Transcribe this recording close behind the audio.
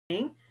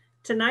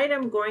Tonight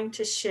I'm going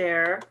to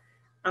share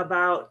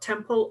about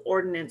temple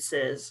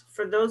ordinances.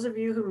 For those of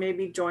you who may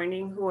be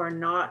joining who are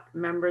not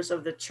members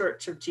of the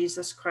Church of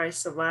Jesus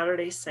Christ of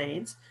Latter-day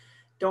Saints,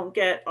 don't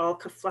get all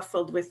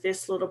kerfluffled with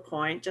this little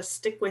point. Just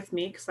stick with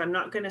me because I'm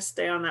not going to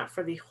stay on that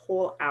for the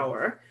whole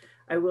hour.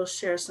 I will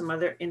share some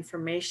other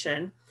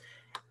information.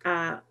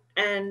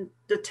 And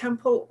the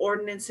temple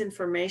ordinance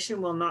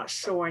information will not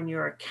show on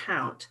your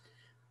account,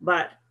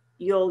 but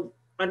you'll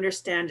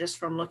understand just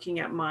from looking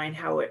at mine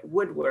how it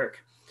would work.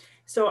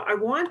 So I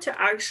want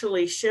to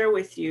actually share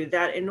with you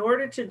that in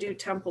order to do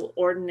temple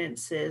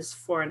ordinances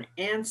for an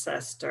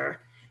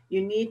ancestor,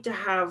 you need to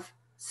have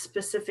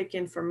specific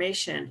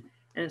information.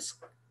 And it's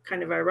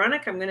kind of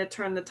ironic. I'm going to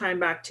turn the time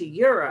back to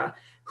Yura,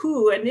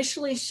 who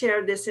initially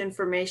shared this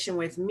information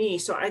with me.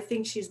 So I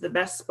think she's the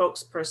best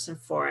spokesperson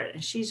for it.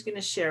 And she's going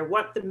to share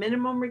what the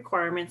minimum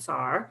requirements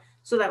are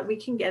so that we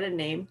can get a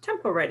name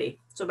temple ready.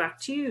 So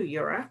back to you,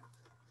 Yura.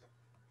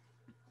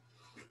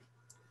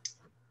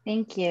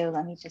 Thank you.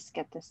 Let me just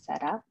get this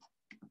set up.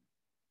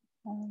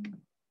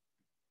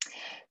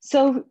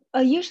 So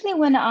usually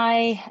when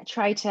I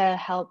try to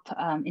help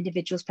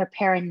individuals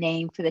prepare a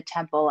name for the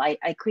temple,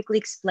 I quickly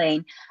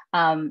explain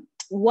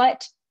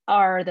what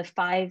are the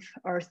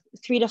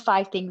 3 to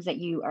 5 things that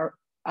you are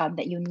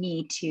that you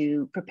need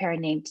to prepare a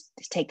name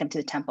to take them to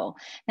the temple.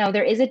 Now,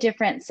 there is a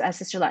difference, as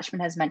Sister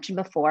Latchman has mentioned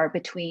before,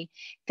 between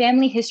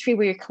family history,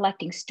 where you're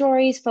collecting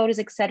stories, photos,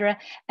 etc.,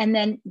 and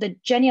then the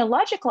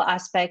genealogical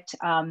aspect.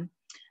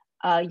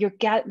 You're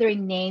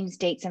gathering names,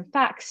 dates, and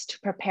facts to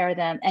prepare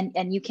them,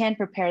 and you can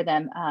prepare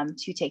them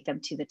to take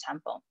them to the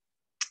temple.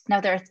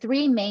 Now, there are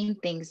 3 main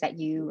things that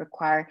you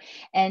require,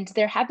 and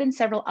there have been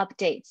several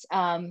updates.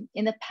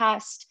 In the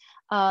past,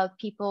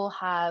 people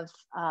have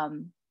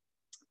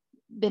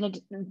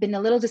been a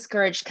little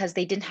discouraged because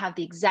they didn't have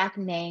the exact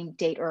name,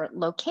 date, or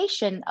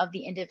location of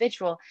the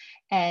individual.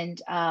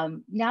 And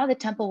now the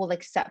temple will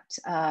accept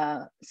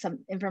some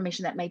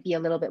information that might be a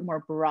little bit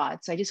more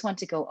broad. So I just want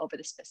to go over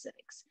the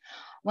specifics.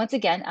 Once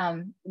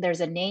again, there's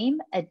a name,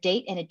 a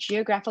date, and a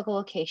geographical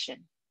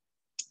location.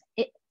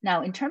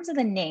 Now, in terms of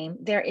the name,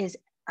 there is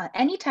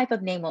any type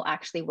of name will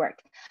actually work.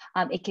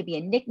 It could be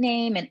a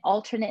nickname, an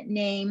alternate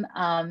name.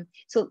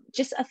 So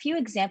just a few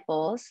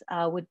examples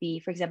would be,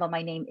 for example,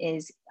 my name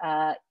is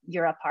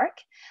Yura Park,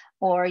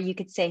 or you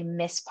could say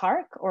Miss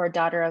Park, or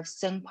daughter of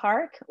Sung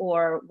Park,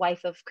 or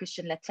wife of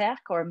Christian Leclerc,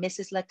 or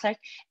Mrs. Leclerc.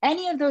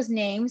 Any of those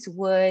names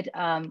would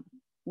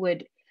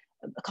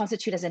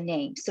constitute as a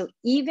name. So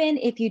even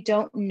if you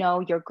don't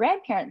know your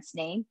grandparents'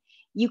 name,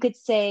 you could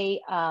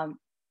say,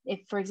 if,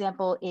 for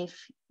example, if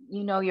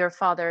you know your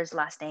father's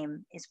last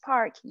name is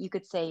Park, you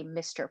could say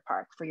Mr.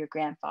 Park for your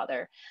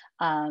grandfather,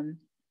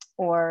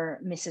 or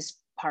Mrs.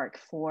 Park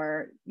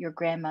for your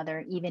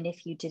grandmother, even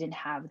if you didn't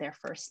have their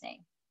first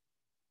name.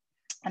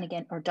 And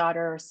again, or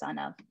daughter or son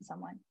of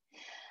someone.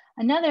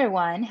 Another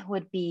one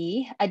would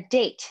be a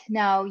date.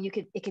 Now,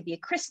 it could be a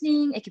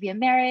christening, it could be a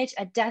marriage,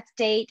 a death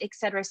date,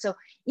 etc. So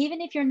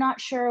even if you're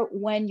not sure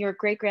when your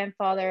great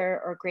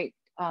grandfather or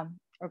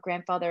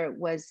grandfather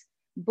was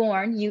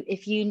born,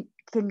 if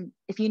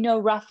you know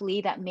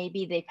roughly that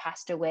maybe they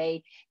passed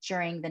away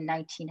during the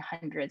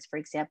 1900s, for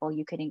example,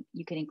 you could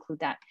include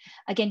that.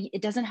 Again,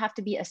 it doesn't have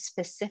to be a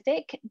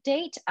specific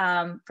date.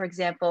 For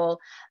example,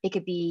 it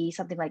could be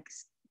something like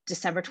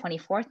December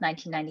 24th,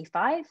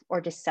 1995, or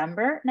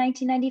December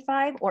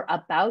 1995, or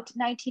about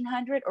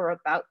 1900, or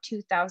about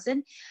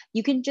 2000.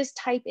 You can just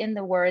type in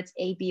the words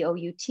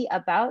ABOUT,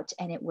 about,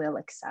 and it will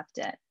accept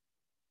it.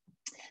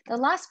 The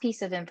last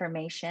piece of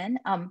information,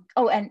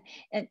 and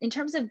in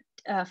terms of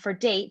for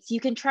dates,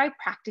 you can try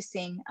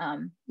practicing,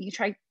 you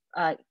can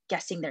try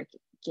guessing their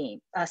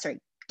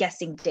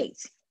guessing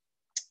dates.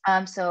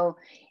 So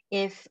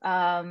if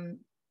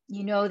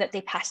you know that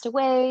they passed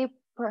away,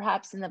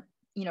 perhaps in the,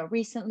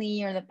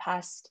 recently or in the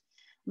past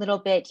little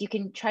bit, you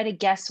can try to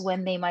guess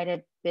when they might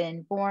have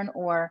been born,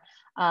 or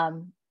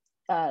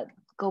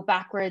go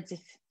backwards.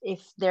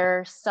 If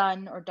their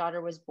son or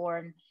daughter was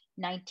born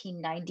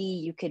 1990,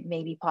 you could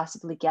maybe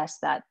possibly guess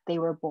that they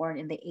were born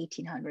in the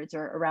 1800s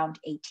or around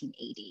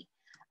 1880.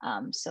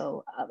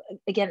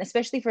 Again,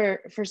 especially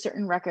for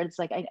certain records,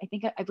 like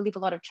I believe a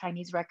lot of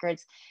Chinese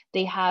records,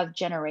 they have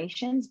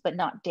generations but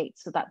not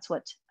dates. So that's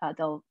what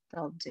they'll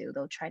do.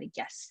 They'll try to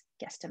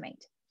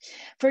guesstimate.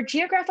 For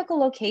geographical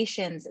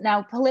locations,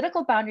 now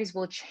political boundaries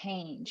will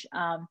change.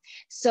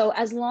 So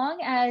as long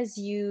as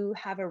you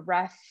have a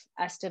rough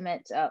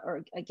estimate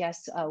or a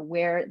guess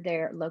where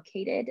they're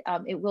located,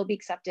 it will be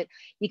accepted.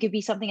 It could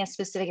be something as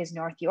specific as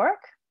North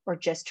York, or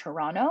just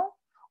Toronto,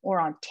 or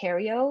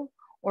Ontario,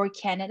 or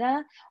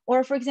Canada,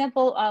 or for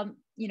example,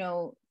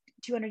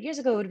 200 years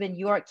ago, it would have been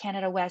York,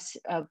 Canada, West,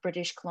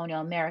 British colonial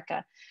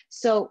America.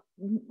 So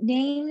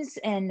names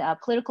and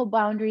political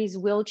boundaries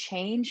will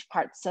change.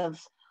 Parts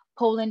of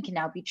Poland can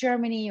now be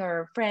Germany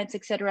or France,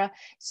 etc.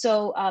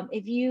 So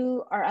if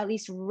you are at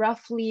least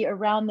roughly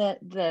around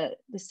the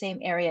same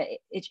area,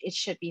 it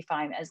should be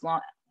fine, as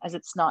long as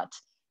it's not,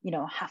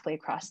 halfway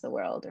across the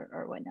world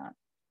or whatnot.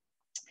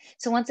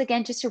 So once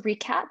again, just to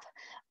recap,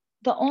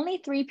 The only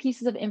three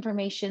pieces of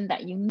information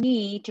that you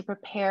need to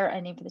prepare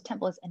a name for the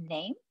temple is a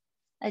name,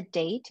 a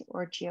date,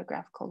 or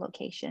geographical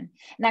location.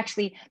 And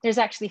actually, there's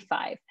actually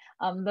five.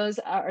 Those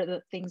are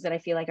the things that I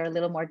feel like are a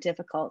little more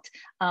difficult,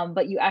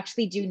 but you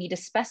actually do need to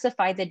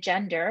specify the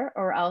gender,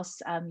 or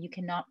else you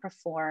cannot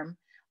perform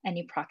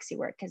any proxy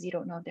work because you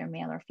don't know if they're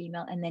male or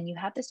female. And then you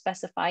have to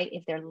specify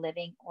if they're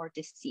living or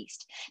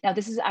deceased. Now,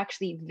 this is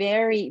actually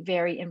very,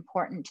 very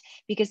important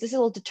because this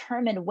will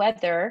determine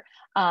whether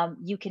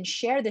you can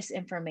share this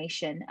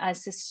information.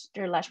 As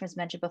Sister Latchman has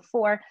mentioned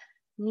before,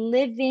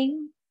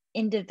 living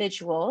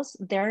individuals,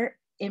 their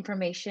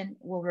information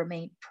will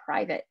remain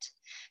private.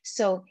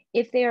 So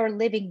if they are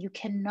living, you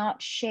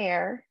cannot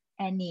share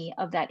any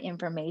of that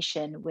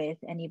information with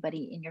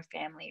anybody in your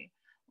family,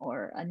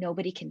 or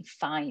nobody can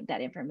find that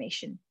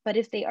information. But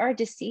if they are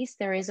deceased,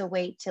 there is a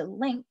way to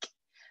link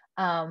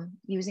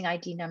using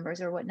ID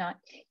numbers or whatnot.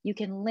 You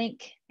can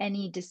link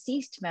any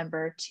deceased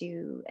member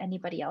to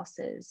anybody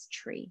else's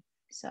tree.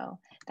 So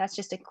that's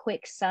just a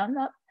quick sum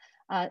up.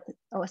 A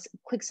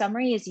quick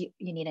summary is you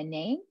need a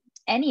name,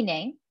 any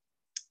name,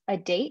 a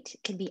date,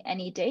 can be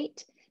any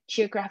date,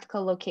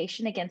 geographical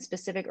location, again,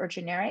 specific or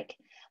generic.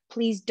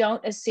 Please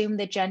don't assume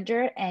the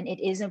gender, and it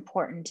is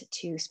important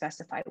to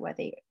specify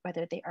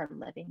whether they are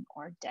living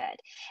or dead.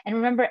 And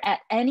remember,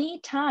 at any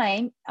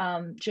time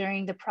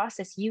during the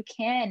process, you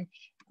can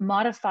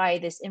modify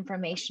this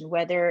information,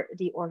 whether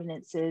the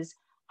ordinances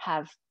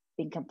have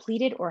been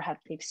completed or have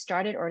they've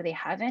started or they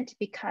haven't,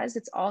 because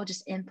it's all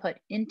just input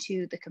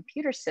into the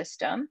computer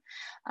system.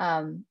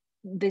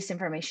 This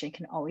information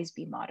can always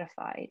be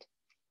modified.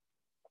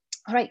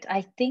 All right,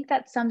 I think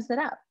that sums it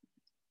up.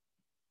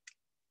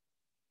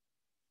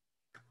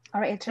 All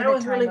right, that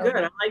was really good.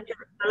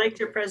 I liked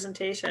your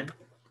presentation.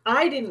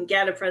 I didn't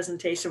get a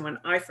presentation when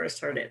I first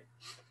heard it,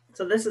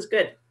 so this is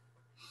good.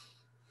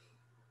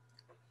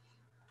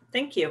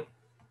 Thank you.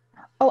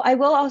 Oh, I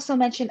will also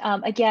mention,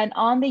 again,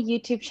 on the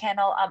YouTube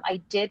channel, I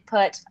did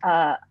put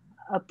a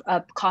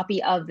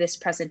copy of this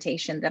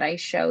presentation that I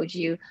showed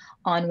you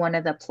on one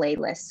of the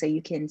playlists, so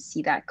you can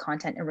see that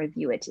content and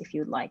review it if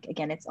you'd like.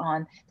 Again, it's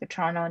on the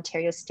Toronto,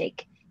 Ontario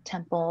Stake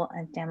Temple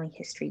and Family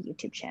History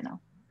YouTube channel.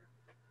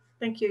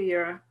 Thank you,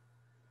 Yura.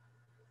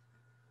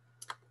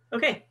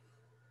 Okay,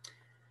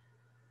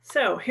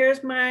 so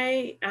here's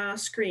my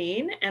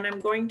screen, and I'm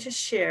going to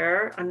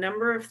share a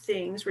number of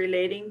things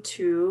relating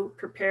to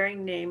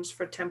preparing names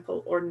for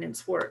temple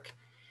ordinance work.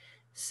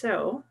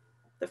 So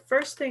the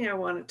first thing I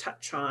want to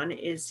touch on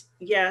is,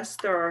 yes,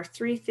 there are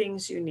 3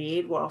 things you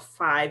need, well,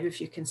 5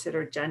 if you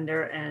consider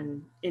gender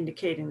and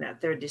indicating that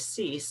they're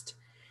deceased.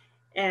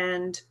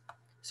 And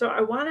so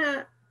I want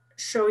to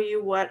show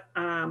you what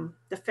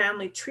the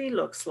family tree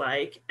looks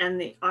like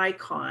and the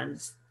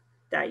icons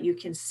that you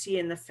can see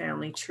in the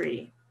family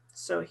tree.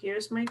 So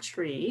here's my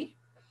tree.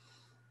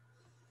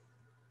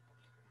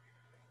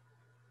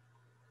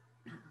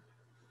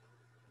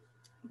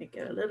 Make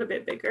it a little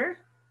bit bigger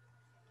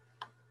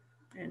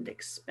and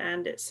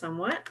expand it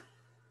somewhat.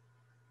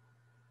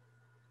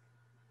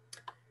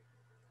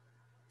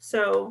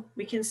 So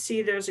we can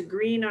see there's a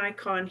green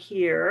icon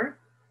here,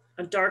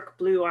 a dark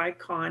blue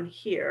icon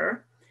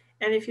here.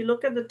 And if you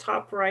look at the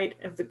top right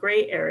of the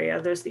gray area,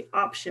 there's the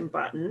option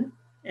button.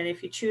 And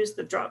if you choose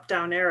the drop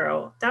down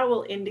arrow, that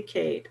will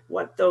indicate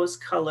what those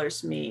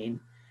colors mean.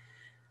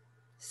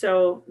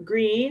 So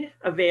green,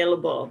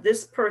 available.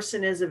 This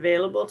person is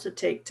available to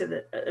take to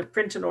the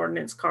print an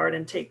ordinance card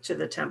and take to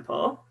the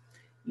temple.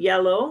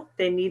 Yellow,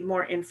 they need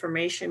more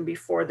information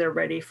before they're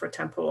ready for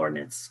temple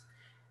ordinance.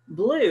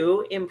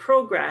 Blue, in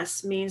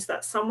progress, means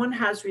that someone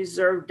has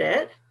reserved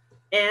it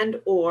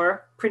and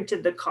or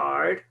printed the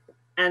card,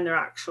 and they're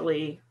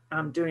actually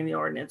doing the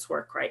ordinance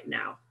work right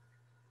now.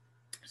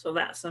 So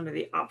that's under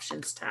the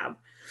options tab.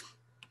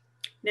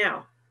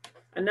 Now,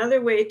 another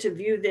way to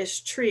view this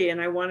tree, and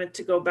I wanted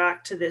to go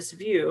back to this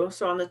view.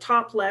 So on the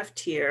top left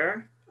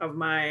here of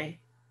my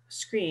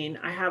screen,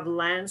 I have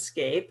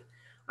landscape.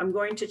 I'm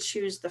going to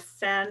choose the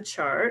fan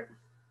chart,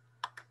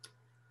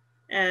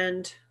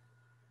 and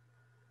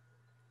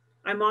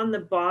I'm on the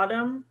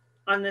bottom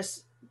on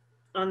this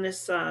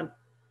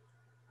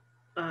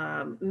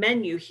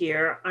menu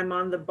here. I'm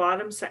on the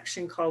bottom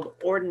section called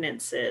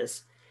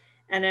Ordinances.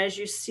 And as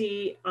you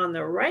see on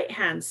the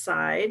right-hand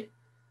side,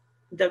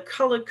 the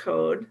color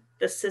code,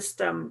 the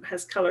system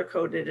has color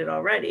coded it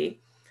already.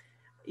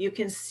 You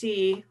can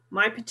see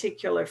my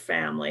particular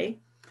family.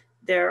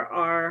 There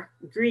are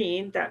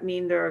green, that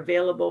mean they're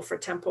available for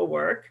temple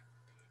work.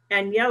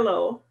 And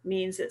yellow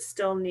means it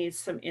still needs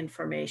some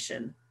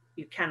information.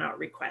 You cannot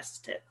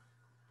request it.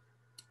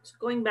 So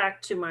going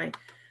back to my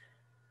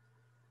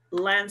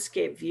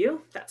landscape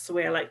view, that's the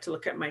way I like to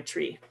look at my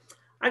tree.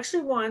 I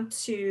actually want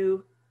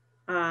to,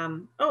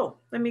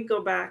 let me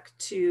go back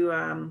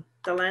to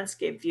the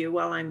landscape view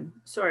while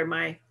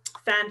my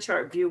fan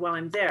chart view while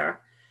I'm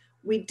there.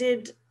 We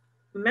did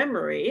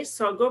memories,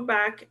 so I'll go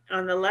back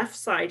on the left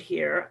side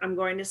here. I'm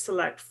going to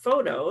select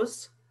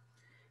photos.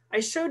 I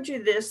showed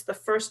you this the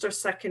first or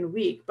second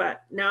week,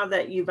 but now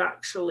that you've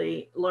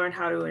actually learned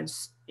how to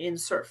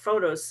insert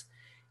photos,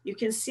 you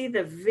can see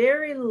the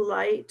very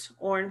light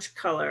orange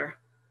color,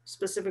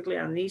 specifically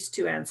on these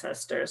two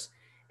ancestors.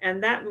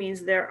 And that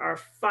means there are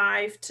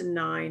 5 to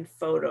 9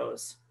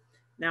 photos.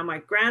 Now my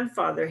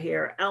grandfather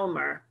here,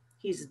 Elmer,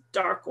 he's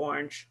dark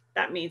orange.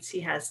 That means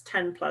he has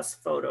 10 plus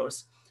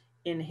photos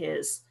in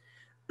his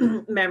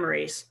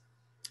memories.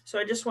 So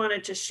I just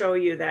wanted to show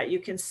you that you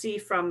can see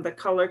from the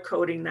color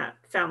coding that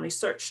Family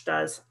Search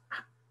does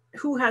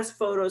who has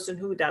photos and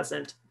who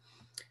doesn't.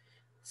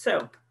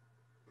 So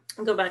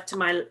I'll go back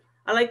to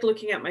I like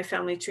looking at my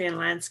family tree and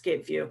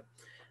landscape view.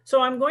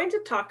 So I'm going to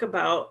talk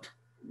about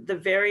the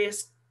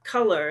various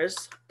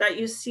colors that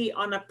you see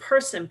on a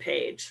person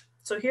page.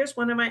 So here's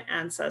one of my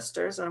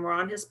ancestors, and we're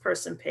on his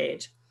person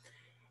page.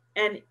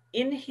 And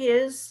in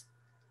his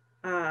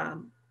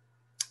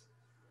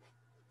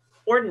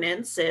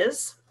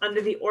ordinances,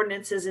 under the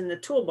ordinances in the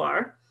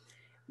toolbar,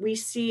 we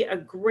see a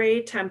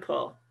gray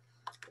temple.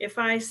 If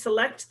I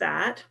select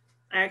that,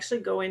 I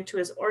actually go into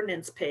his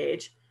ordinance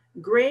page.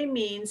 Gray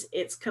means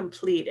it's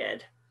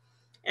completed.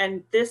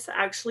 And this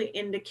actually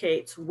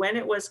indicates when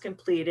it was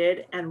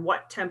completed and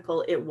what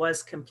temple it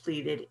was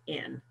completed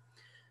in.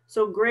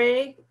 So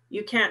gray,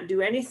 you can't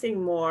do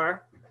anything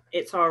more.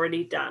 It's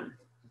already done.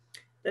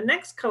 The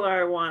next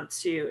color I want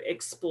to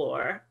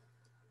explore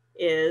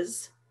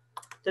is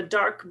the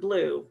dark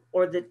blue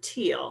or the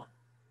teal.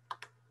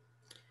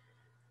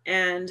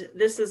 And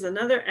this is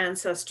another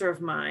ancestor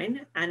of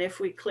mine. And if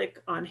we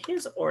click on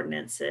his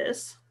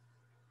ordinances,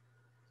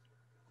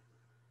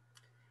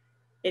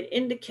 it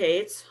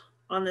indicates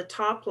on the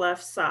top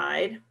left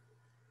side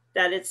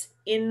that it's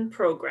in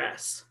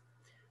progress.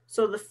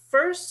 So the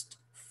first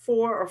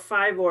 4 or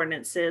 5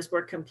 ordinances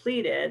were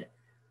completed,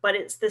 but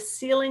it's the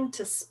sealing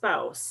to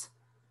spouse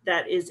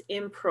that is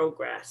in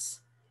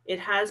progress. It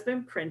has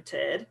been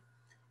printed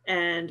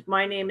and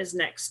my name is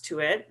next to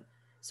it.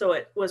 So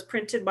it was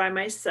printed by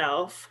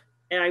myself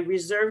and I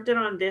reserved it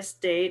on this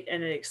date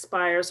and it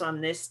expires on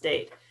this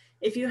date.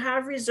 If you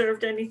have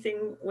reserved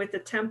anything with the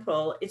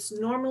temple, it's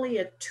normally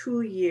a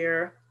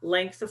 2-year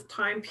length of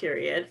time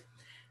period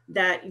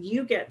that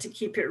you get to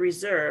keep it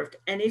reserved.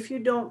 And if you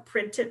don't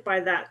print it by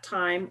that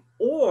time,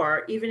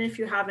 or even if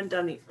you haven't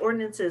done the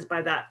ordinances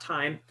by that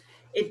time,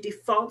 it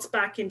defaults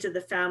back into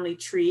the family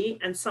tree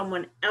and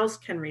someone else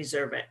can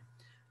reserve it.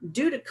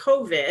 Due to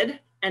COVID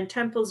and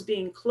temples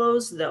being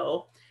closed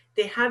though,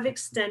 they have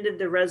extended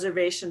the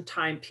reservation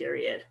time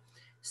period.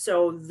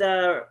 So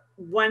the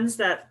ones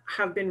that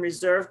have been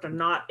reserved are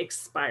not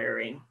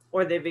expiring,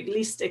 or they've at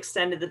least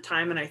extended the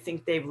time, and I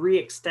think they've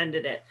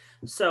re-extended it.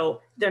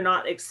 So they're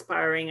not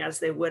expiring as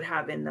they would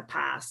have in the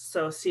past.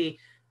 So see,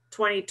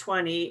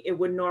 2020, it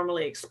would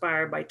normally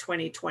expire by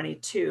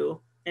 2022,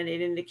 and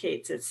it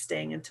indicates it's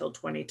staying until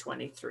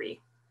 2023.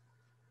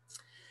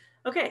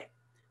 Okay,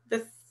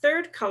 the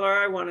third color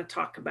I want to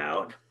talk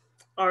about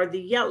are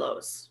the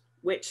yellows,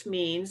 which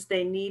means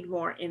they need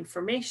more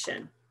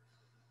information.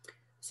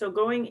 So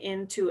going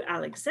into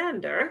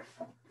Alexander,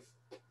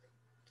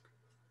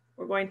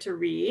 we're going to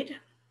read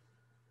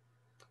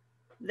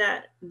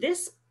that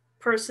this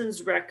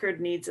person's record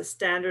needs a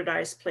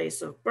standardized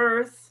place of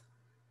birth,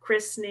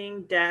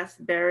 christening, death,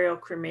 burial,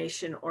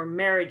 cremation, or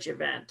marriage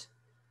event.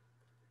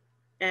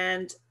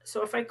 And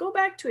so if I go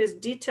back to his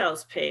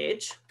details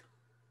page,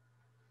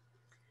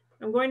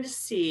 I'm going to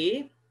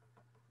see,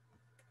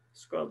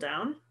 scroll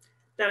down,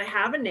 that I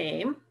have a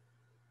name,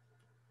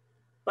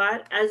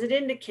 but as it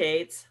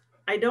indicates,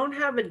 I don't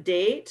have a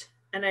date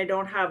and I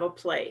don't have a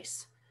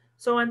place.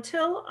 So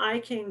until I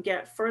can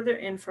get further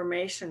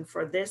information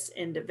for this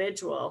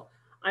individual,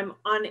 I'm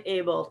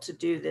unable to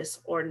do this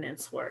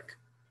ordinance work.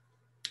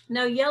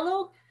 Now,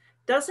 yellow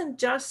doesn't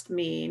just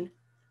mean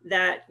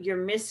that you're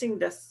missing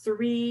the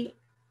 3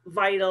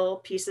 vital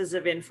pieces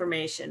of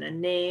information, a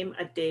name,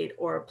 a date,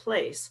 or a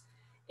place.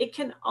 It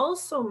can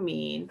also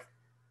mean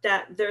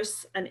that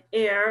there's an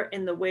error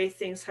in the way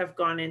things have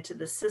gone into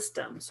the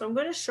system. So I'm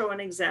going to show an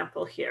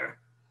example here.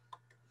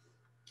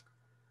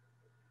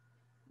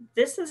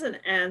 This is an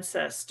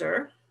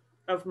ancestor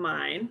of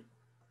mine,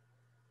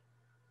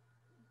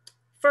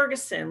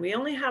 Ferguson. We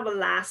only have a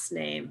last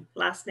name.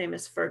 Last name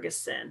is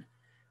Ferguson.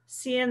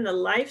 See in the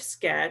life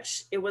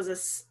sketch, it was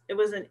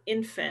an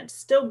infant,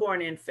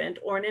 stillborn infant,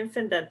 or an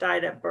infant that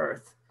died at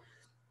birth.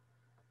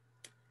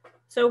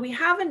 So we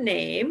have a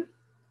name,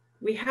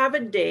 we have a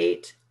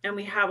date, and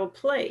we have a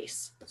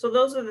place. So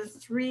those are the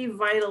 3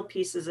 vital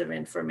pieces of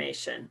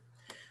information.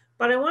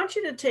 But I want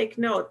you to take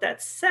note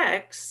that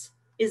sex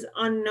is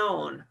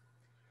unknown.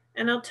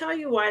 And I'll tell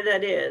you why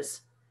that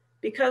is.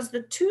 Because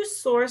the 2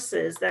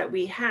 sources that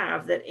we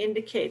have that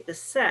indicate the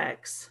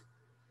sex,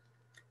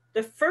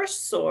 the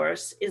first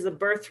source is a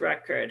birth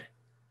record,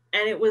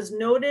 and it was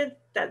noted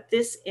that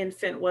this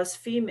infant was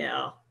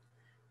female.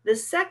 The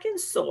second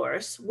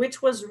source,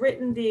 which was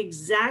written the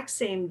exact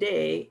same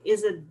day,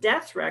 is a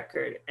death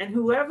record, and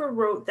whoever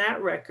wrote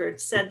that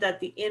record said that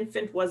the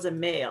infant was a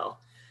male.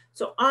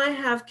 So I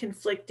have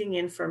conflicting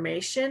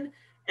information,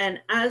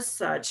 and as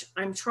such,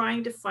 I'm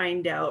trying to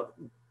find out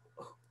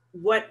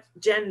what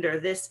gender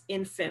this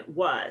infant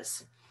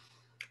was.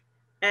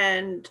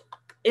 And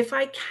If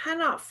I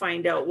cannot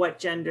find out what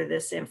gender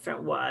this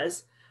infant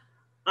was,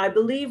 I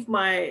believe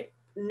my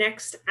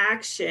next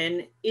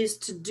action is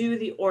to do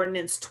the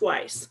ordinance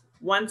twice,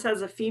 once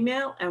as a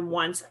female and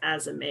once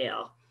as a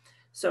male.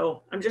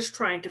 So I'm just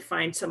trying to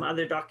find some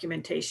other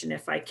documentation,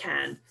 if I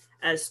can,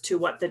 as to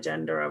what the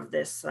gender of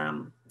this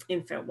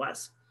infant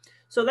was.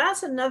 So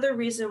that's another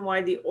reason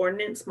why the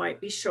ordinance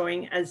might be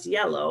showing as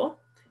yellow,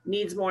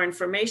 needs more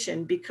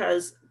information,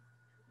 because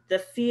the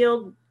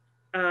field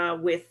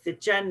with the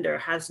gender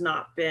has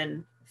not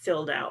been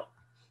filled out.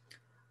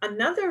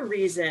 Another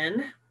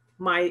reason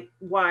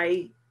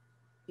why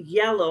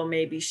yellow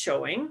may be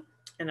showing,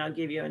 and I'll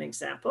give you an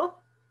example,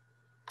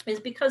 is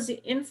because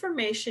the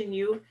information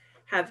you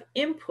have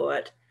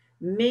input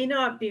may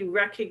not be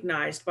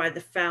recognized by the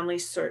Family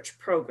Search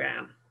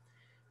Program.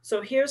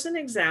 So here's an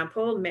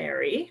example,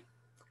 Mary.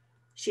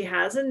 She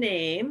has a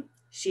name,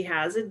 she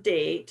has a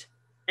date,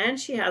 and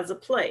she has a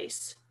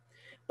place.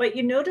 But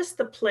you notice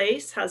the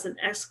place has an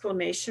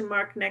exclamation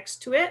mark next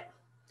to it.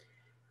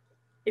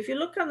 If you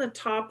look on the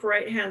top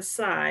right-hand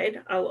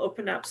side, I'll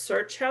open up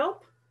Search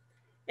Help.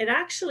 It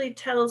actually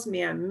tells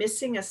me I'm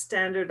missing a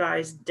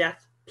standardized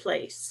death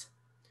place.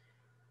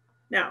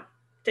 Now,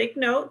 take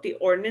note, the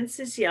ordinance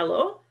is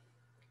yellow.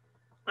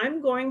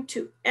 I'm going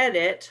to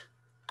edit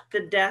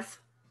the death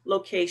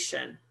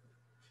location.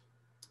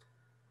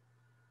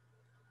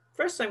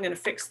 First, I'm going to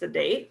fix the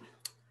date.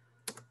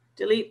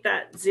 Delete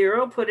that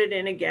 0, put it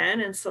in again,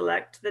 and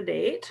select the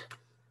date.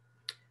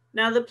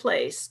 Now the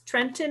place,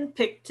 Trenton,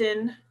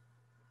 Picton,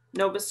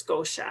 Nova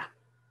Scotia.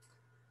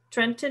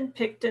 Trenton,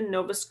 Picton,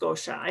 Nova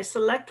Scotia. I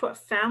select what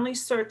Family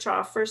Search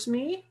offers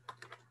me.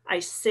 I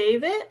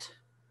save it.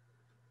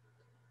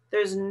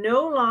 There's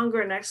no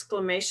longer an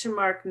exclamation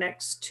mark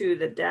next to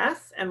the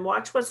death. And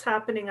watch what's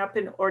happening up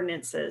in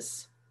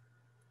Ordinances.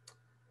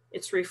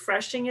 It's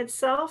refreshing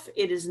itself.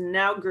 It is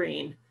now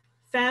green.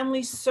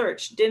 Family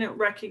Search didn't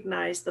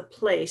recognize the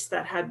place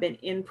that had been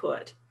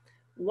input.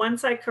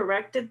 Once I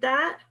corrected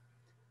that,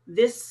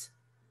 this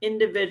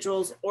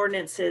individual's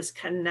ordinances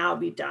can now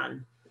be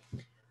done.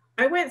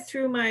 I went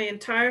through my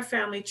entire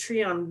family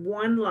tree on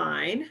one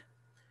line,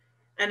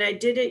 and I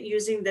did it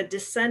using the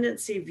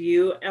descendancy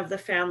view of the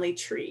family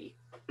tree.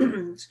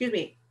 Excuse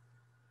me.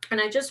 And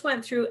I just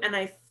went through and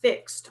I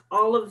fixed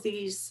all of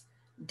these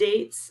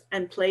dates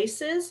and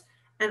places.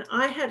 And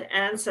I had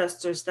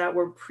ancestors that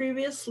were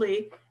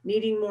previously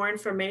needing more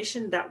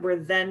information that were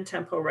then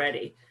temple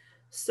ready.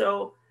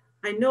 So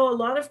I know a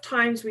lot of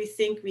times we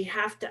think we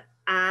have to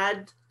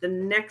add the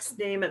next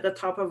name at the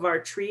top of our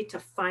tree to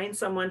find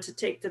someone to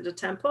take to the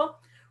temple,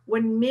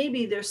 when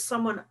maybe there's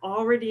someone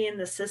already in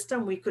the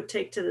system we could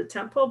take to the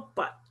temple,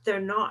 but they're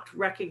not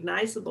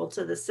recognizable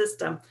to the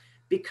system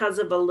because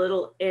of a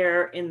little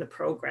error in the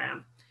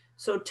program.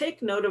 So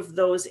take note of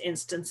those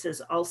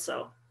instances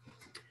also.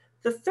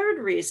 The third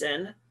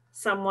reason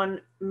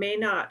someone may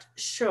not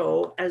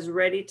show as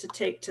ready to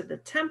take to the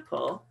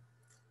temple,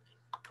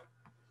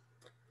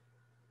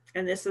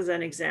 and this is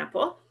an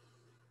example.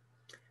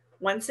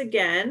 Once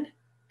again,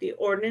 the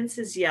ordinance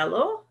is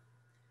yellow.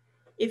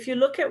 If you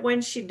look at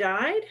when she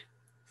died,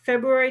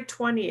 February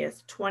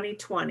 20th,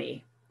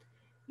 2020,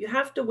 you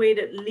have to wait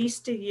at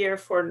least a year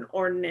for an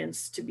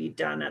ordinance to be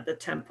done at the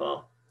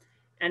temple.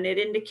 And it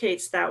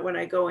indicates that when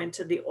I go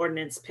into the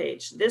ordinance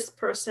page, this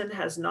person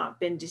has not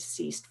been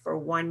deceased for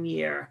 1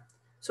 year.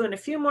 So in a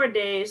few more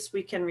days,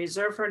 we can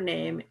reserve her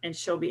name and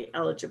she'll be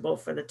eligible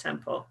for the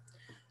temple.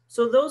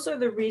 So those are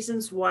the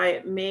reasons why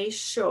it may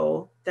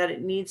show that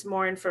it needs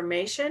more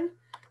information,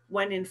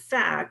 when in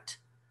fact,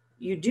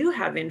 you do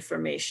have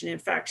information. In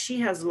fact,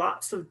 she has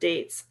lots of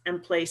dates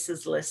and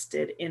places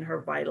listed in her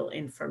vital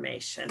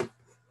information.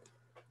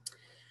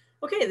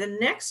 Okay, the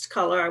next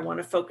color I want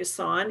to focus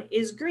on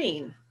is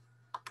green.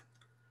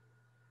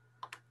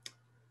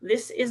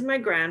 This is my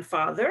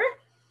grandfather,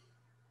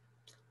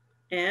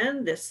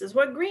 and this is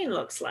what green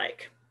looks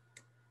like.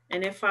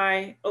 And if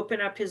I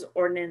open up his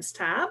ordinance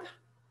tab,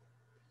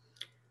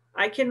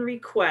 I can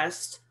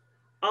request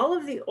all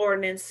of the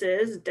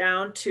ordinances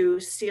down to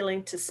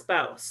sealing to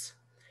spouse.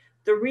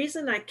 The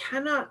reason I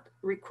cannot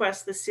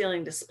request the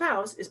sealing to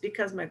spouse is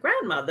because my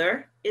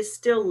grandmother is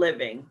still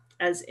living,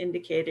 as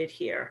indicated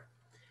here.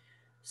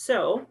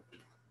 So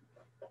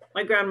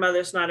my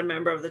grandmother's not a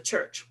member of the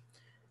church.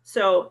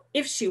 So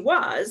if she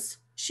was,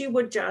 she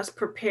would just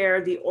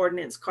prepare the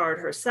ordinance card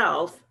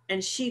herself,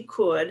 and she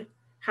could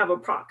have a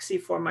proxy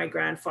for my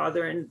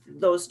grandfather, and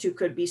those two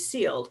could be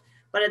sealed.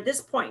 But at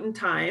this point in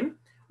time,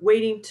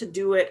 waiting to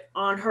do it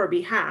on her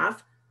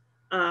behalf,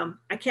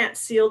 I can't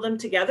seal them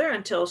together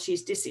until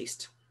she's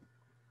deceased.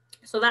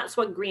 So that's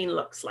what green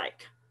looks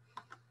like.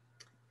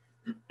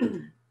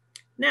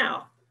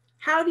 Now,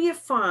 how do you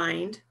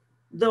find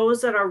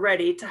those that are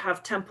ready to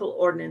have temple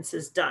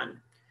ordinances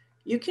done?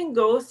 You can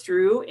go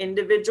through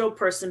individual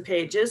person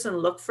pages and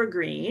look for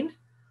green,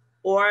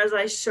 or as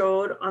I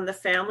showed on the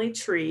family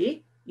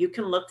tree, you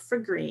can look for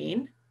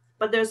green,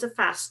 but there's a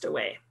faster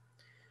way.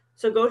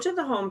 So go to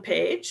the home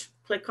page,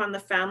 click on the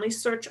family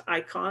search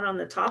icon on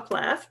the top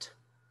left,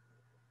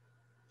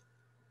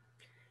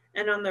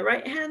 And on the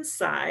right-hand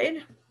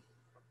side,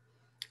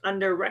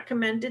 under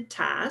recommended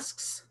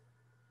tasks,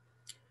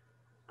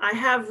 I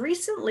have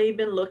recently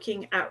been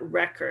looking at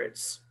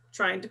records,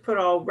 trying to put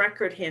all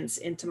record hints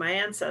into my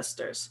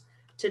ancestors.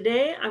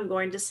 Today, I'm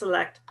going to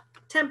select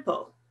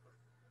temple.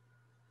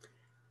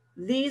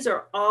 These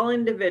are all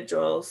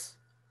individuals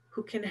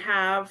who can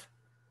have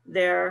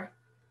their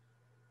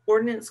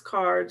ordinance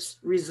cards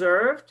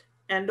reserved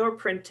and or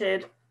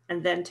printed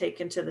and then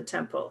taken to the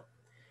temple.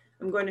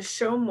 I'm going to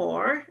show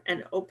more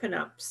and open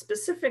up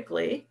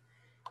specifically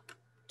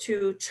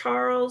to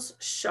Charles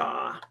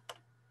Shaw.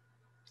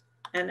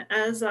 And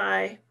as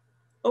I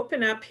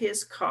open up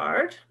his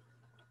card,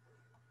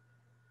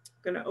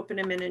 I'm going to open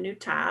him in a new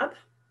tab.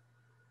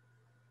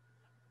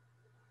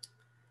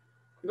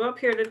 Go up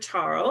here to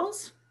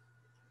Charles.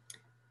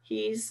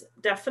 He's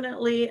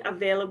definitely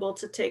available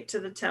to take to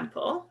the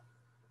temple.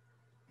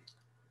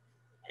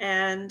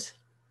 And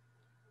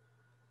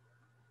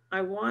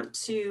I want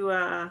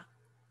to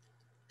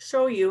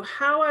show you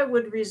how I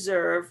would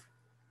reserve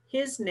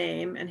his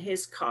name and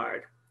his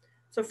card.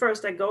 So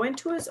first I go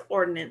into his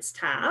ordinance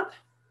tab.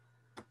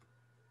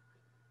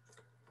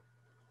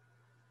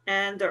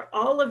 And they're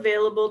all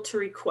available to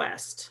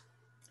request.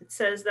 It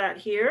says that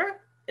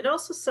here. It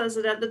also says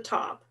it at the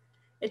top.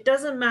 It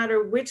doesn't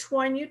matter which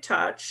one you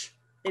touch,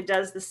 it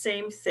does the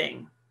same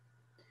thing.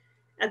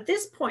 At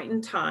this point in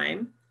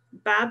time,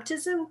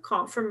 baptism,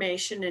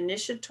 confirmation,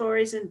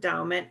 initiatories,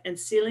 endowment, and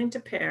sealing to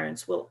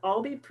parents will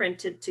all be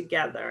printed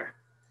together.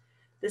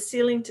 The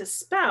sealing to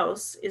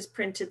spouse is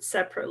printed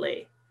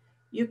separately.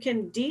 You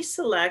can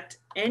deselect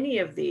any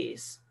of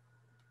these.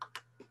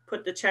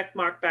 Put the check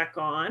mark back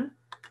on,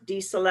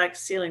 deselect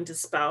sealing to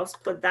spouse,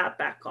 put that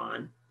back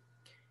on.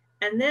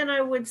 And then I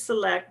would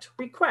select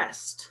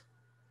request.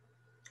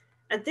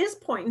 At this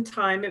point in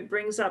time, it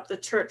brings up the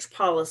church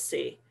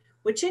policy,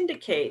 which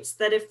indicates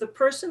that if the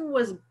person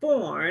was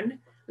born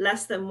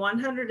less than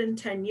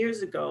 110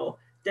 years ago,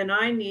 then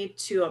I need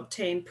to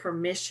obtain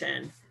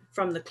permission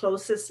from the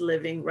closest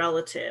living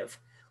relative.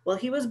 Well,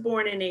 he was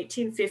born in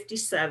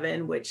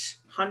 1857, which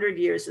 100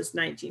 years is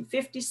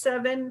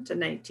 1957 to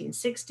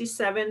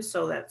 1967,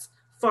 so that's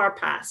far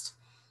past.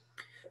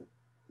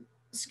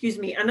 Excuse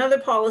me. Another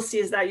policy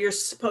is that you're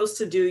supposed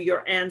to do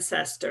your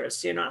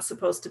ancestors. You're not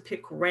supposed to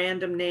pick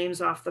random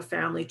names off the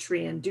family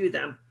tree and do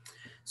them.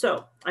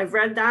 So I've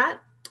read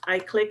that. I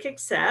click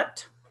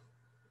accept.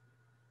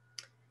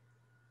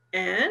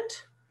 And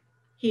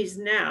he's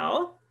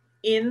now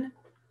in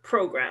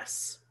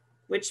progress,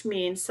 which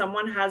means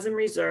someone has him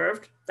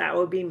reserved. That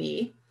would be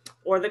me.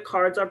 Or the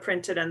cards are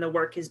printed and the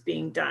work is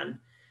being done.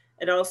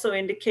 It also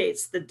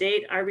indicates the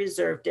date I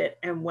reserved it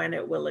and when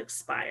it will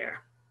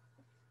expire.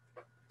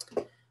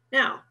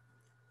 Now,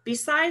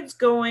 besides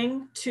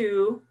going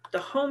to the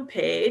home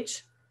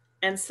page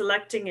and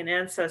selecting an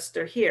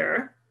ancestor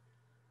here,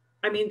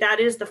 I mean, that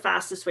is the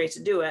fastest way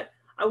to do it.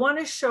 I want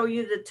to show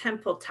you the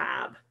temple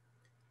tab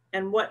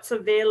and what's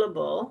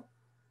available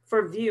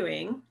for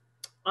viewing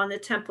on the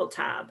temple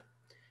tab.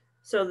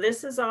 So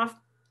this is off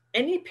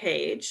any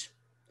page.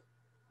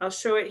 I'll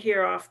show it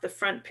here off the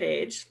front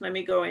page. Let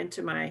me go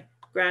into my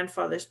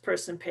grandfather's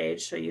person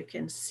page so you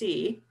can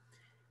see.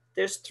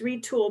 There's 3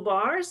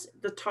 toolbars.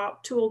 The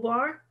top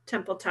toolbar,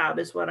 temple tab,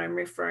 is what I'm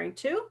referring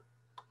to.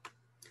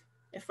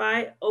 If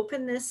I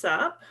open this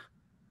up,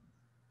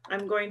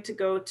 I'm going to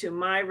go to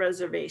my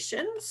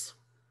reservations.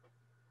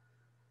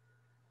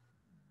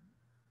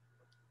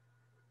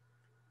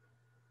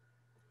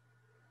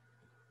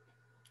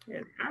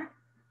 Here they are.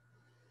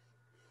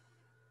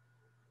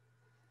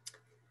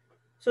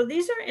 So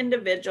these are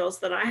individuals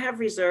that I have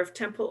reserved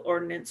temple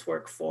ordinance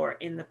work for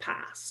in the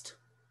past.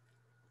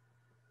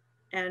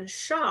 And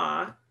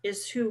Shaw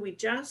is who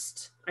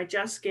I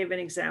just gave an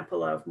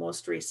example of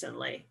most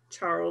recently,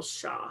 Charles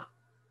Shaw.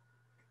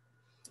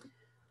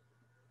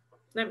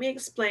 Let me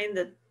explain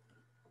the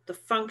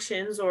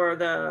functions or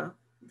the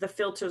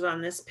filters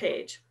on this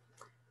page.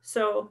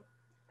 So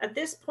at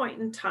this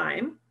point in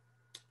time,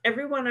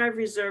 everyone I've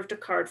reserved a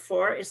card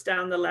for is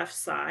down the left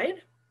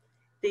side.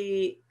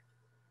 If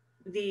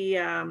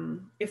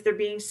they're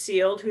being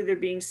sealed, who they're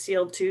being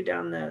sealed to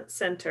down the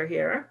center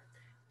here,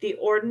 the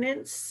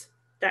ordinance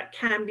that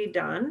can be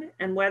done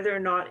and whether or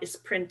not it's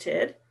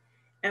printed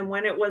and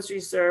when it was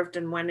reserved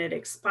and when it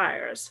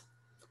expires.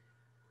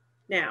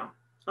 Now,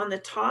 on the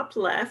top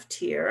left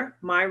here,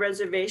 my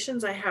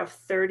reservations, I have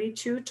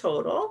 32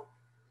 total.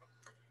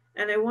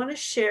 And I want to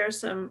share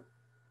some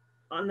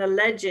on the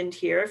legend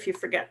here. If you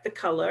forget the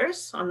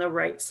colors on the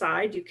right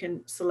side, you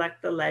can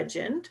select the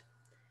legend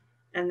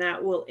and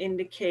that will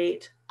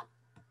indicate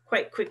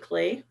quite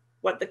quickly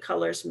what the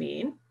colors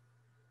mean.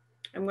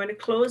 I'm going to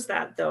close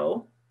that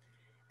though,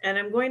 and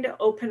I'm going to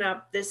open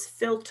up this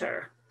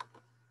filter.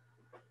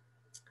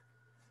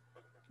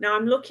 Now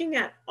I'm looking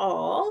at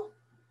all,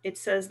 it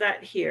says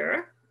that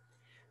here,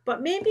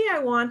 but maybe I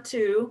want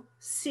to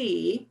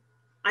see,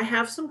 I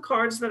have some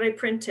cards that I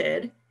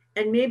printed,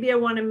 and maybe I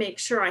want to make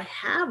sure I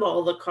have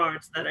all the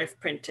cards that I've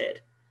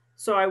printed.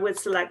 So I would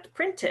select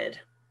printed.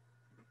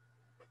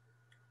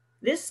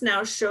 This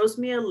now shows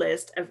me a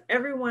list of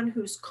everyone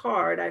whose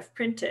card I've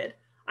printed.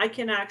 I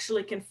can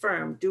actually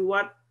confirm, do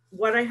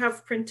what I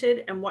have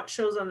printed and what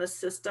shows on the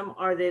system,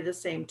 are they the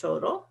same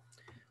total?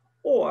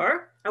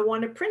 Or I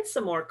want to print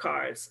some more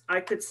cards.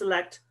 I could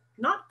select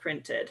not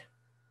printed.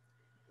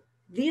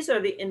 These are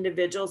the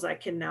individuals I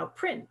can now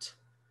print.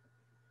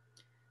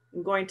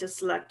 I'm going to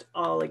select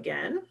all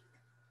again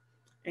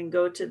and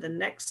go to the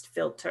next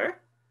filter.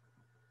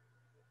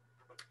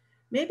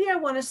 Maybe I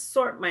want to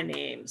sort my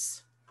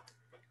names.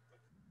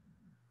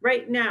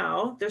 Right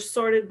now, they're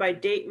sorted by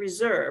date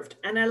reserved,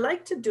 and I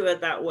like to do it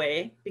that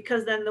way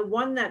because then the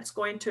one that's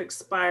going to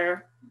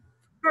expire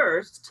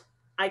first,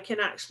 I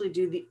can actually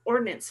do the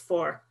ordinance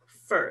for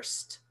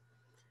first.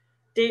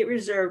 Date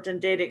reserved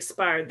and date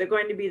expired, they're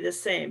going to be the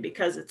same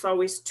because it's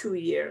always 2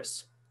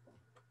 years.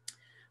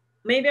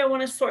 Maybe I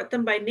want to sort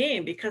them by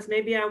name because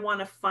maybe I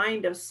want to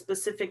find a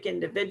specific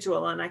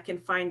individual and I can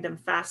find them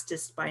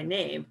fastest by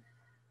name.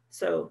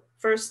 So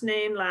first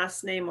name,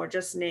 last name, or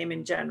just name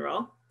in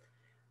general.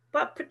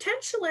 But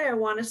potentially I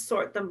want to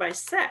sort them by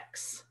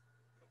sex.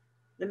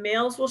 The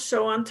males will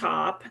show on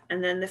top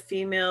and then the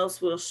females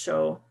will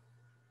show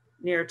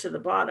near to the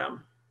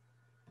bottom.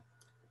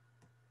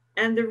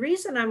 And the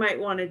reason I might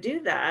want to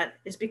do that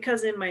is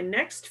because in my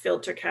next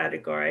filter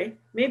category,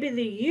 maybe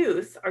the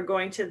youth are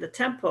going to the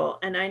temple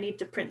and I need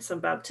to print some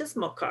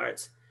baptismal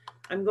cards.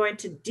 I'm going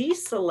to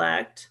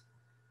deselect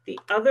the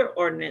other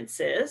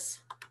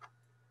ordinances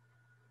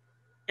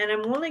and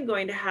I'm only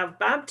going to have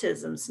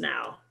baptisms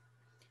now.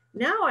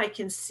 Now I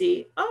can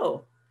see,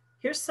 oh,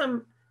 here's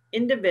some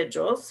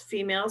individuals,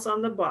 females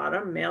on the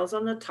bottom, males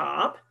on the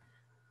top,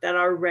 that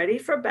are ready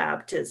for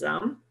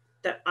baptism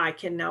that I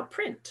can now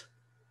print.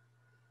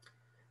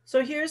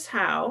 So here's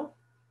how.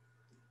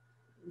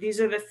 These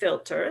are the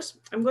filters.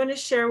 I'm going to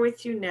share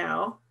with you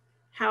now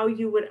how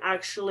you would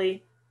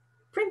actually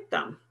print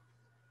them.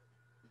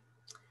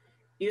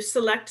 You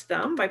select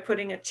them by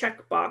putting a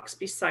checkbox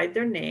beside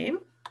their name.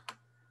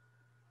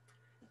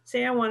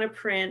 Say I want to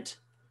print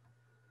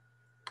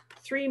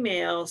 3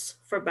 males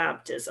for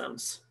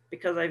baptisms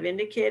because I've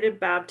indicated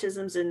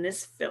baptisms in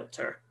this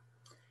filter.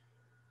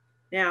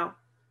 Now,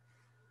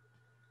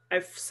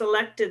 I've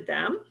selected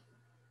them.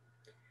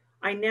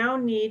 I now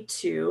need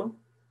to,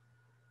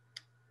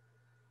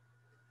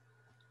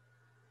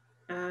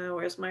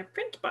 where's my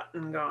print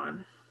button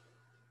gone?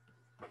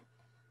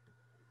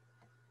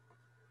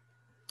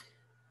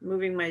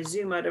 Moving my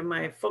zoom out of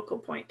my focal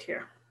point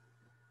here.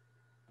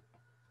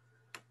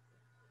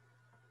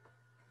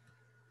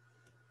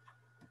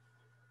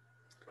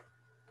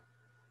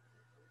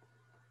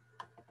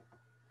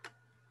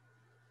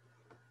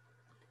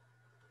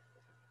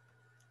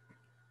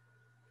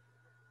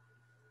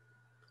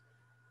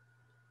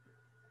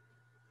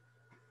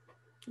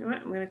 You know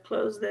what? I'm going to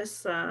close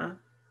this. I'm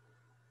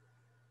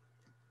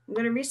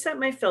going to reset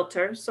my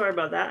filter. Sorry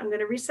about that. I'm going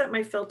to reset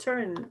my filter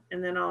and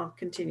then I'll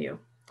continue.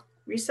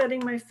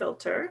 Resetting my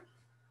filter.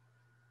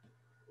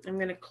 I'm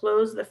going to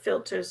close the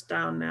filters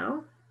down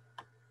now.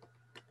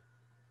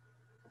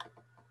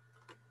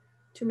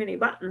 Too many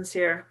buttons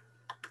here.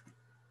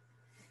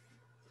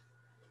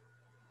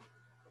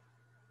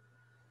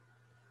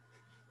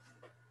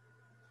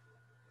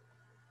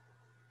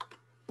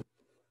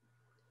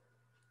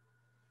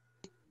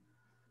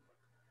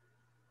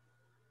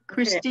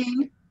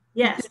 Christine? Okay.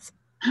 Yes.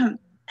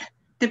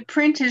 The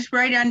print is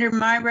right under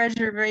my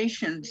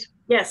reservations.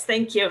 Yes,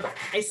 thank you.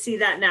 I see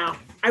that now.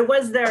 I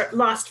was there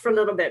lost for a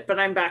little bit, but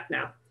I'm back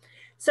now.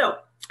 So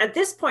at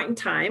this point in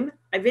time,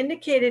 I've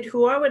indicated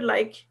who I would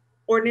like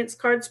ordinance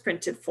cards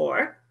printed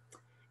for,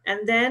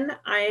 and then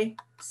I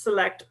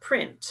select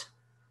print.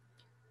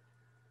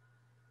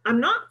 I'm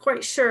not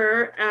quite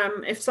sure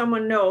if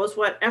someone knows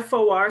what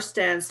FOR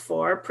stands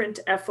for, print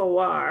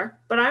FOR,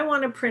 but I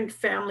want to print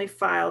family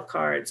file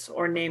cards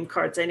or name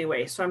cards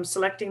anyway. So I'm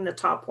selecting the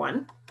top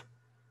one.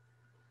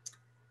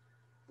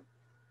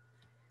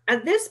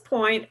 At this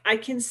point, I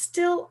can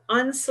still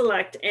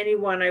unselect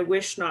anyone I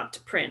wish not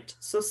to print.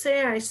 So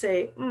say I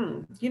say,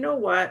 you know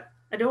what?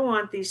 I don't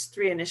want these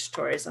 3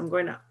 initiatories. I'm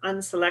going to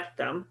unselect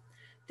them.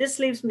 This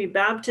leaves me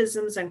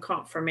baptisms and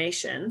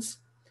confirmations.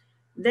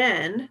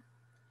 Then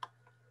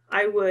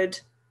I would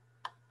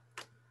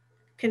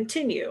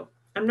continue.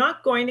 I'm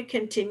not going to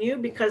continue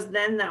because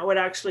then that would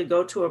actually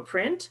go to a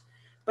print,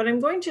 but I'm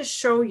going to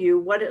show you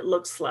what it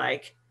looks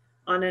like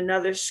on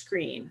another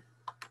screen.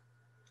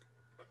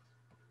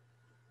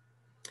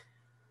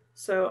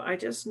 So I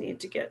just need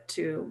to get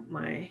to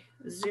my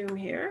Zoom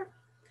here.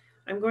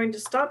 I'm going to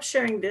stop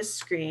sharing this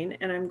screen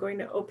and I'm going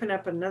to open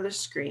up another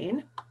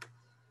screen.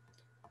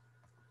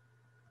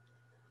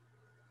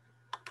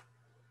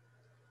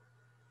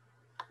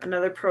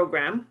 Another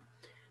program,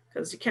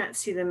 because you can't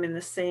see them in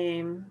the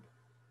same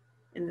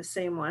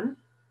one.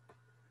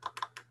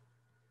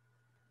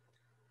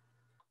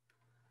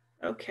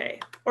 Okay,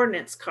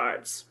 ordinance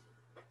cards.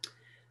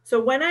 So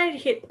when I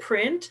hit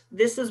print,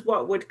 this is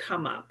what would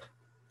come up.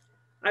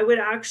 I would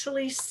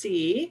actually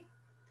see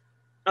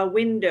a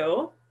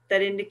window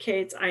that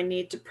indicates I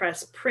need to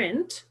press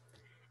print.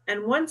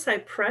 And once I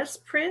press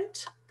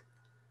print,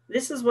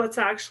 this is what's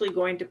actually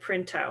going to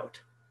print out.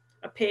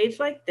 A page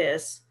like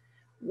this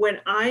when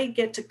I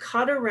get to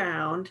cut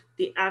around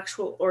the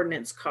actual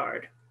ordinance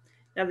card.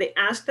 Now they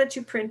ask that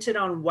you print it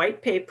on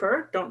white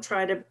paper. Don't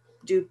try to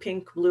do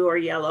pink, blue, or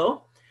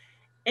yellow.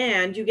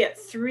 And you get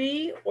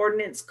 3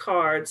 ordinance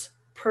cards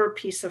per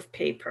piece of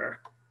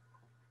paper.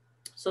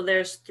 So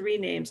there's 3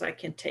 names I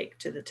can take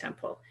to the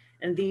temple.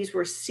 And these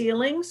were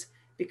sealings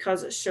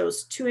because it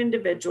shows 2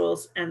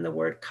 individuals and the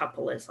word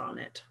couple is on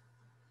it.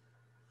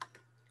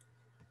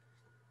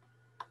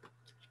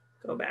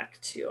 Go back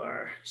to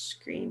our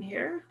screen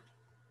here.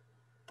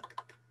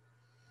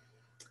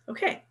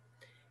 Okay,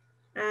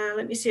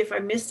 let me see if I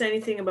missed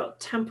anything about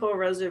temple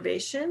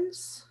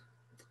reservations.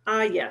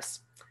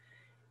 Yes,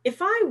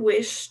 if I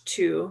wish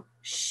to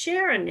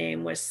share a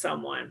name with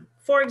someone,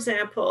 for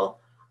example,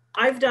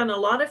 I've done a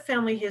lot of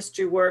family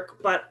history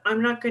work, but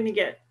I'm not going to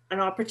get an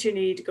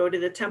opportunity to go to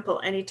the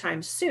temple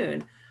anytime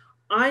soon.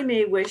 I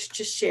may wish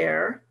to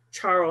share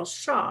Charles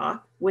Shaw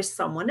with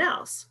someone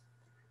else.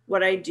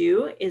 What I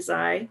do is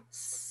I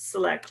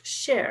select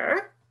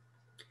share.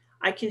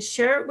 I can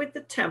share it with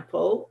the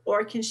temple or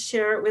I can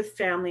share it with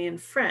family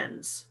and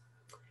friends.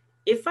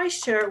 If I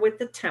share it with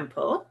the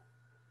temple,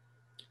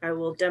 I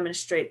will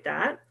demonstrate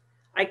that.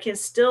 I can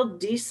still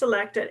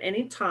deselect at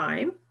any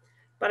time,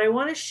 but I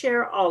want to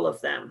share all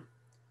of them.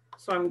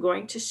 So I'm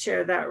going to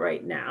share that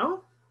right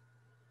now.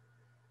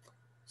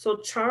 So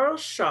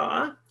Charles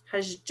Shaw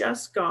has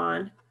just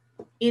gone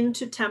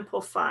into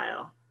temple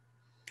file.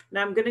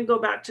 Now I'm going to go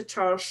back to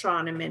Charles Shaw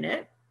in a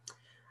minute.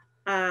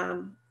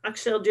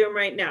 Actually, I'll do him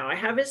right now. I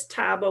have his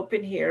tab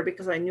open here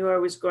because I knew I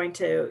was going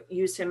to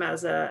use him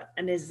as an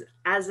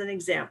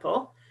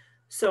example.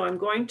 So I'm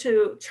going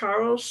to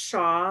Charles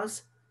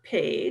Shaw's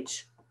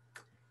page.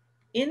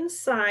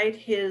 Inside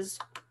his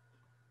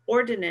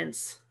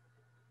ordinance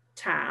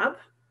tab,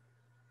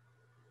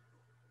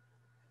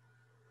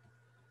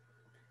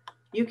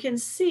 you can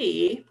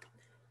see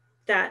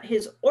that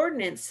his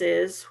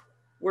ordinances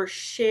were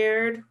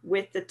shared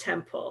with the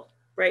temple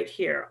right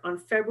here on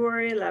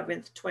February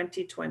 11th,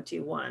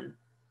 2021.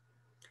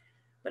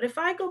 But if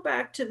I go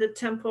back to the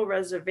temple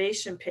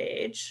reservation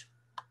page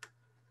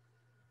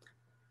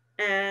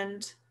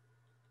and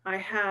I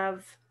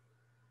have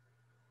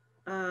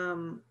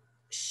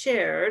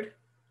shared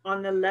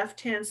on the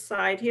left-hand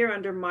side here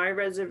under my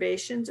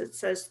reservations, it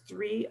says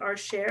 3 are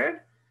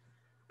shared.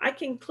 I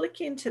can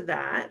click into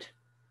that.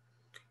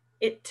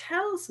 It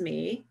tells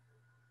me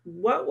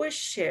what was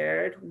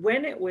shared,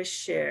 when it was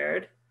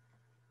shared,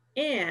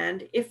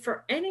 and if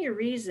for any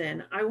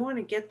reason I want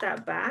to get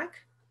that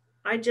back,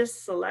 I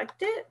just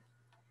select it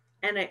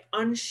and I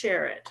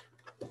unshare it.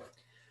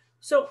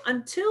 So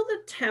until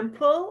the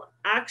temple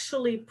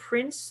actually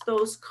prints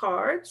those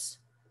cards,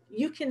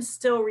 you can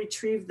still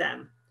retrieve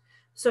them.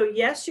 So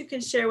yes, you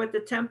can share with the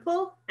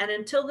temple, and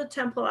until the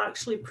temple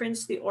actually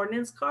prints the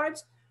ordinance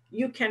cards,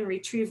 you can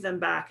retrieve them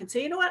back and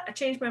say, you know what, I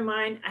changed my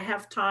mind, I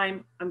have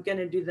time, I'm going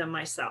to do them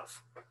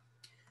myself.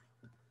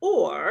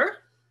 Or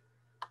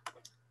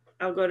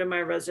I'll go to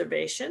my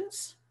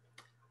reservations.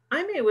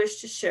 I may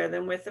wish to share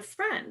them with a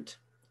friend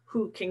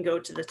who can go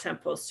to the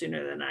temple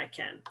sooner than I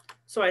can.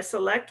 So I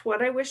select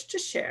what I wish to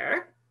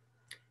share.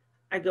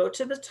 I go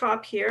to the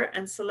top here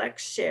and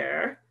select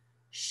share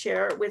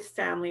it with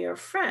family or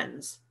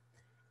friends.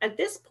 At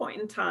this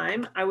point in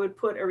time, I would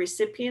put a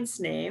recipient's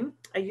name.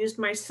 I used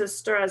my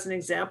sister as an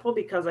example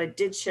because I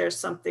did share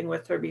something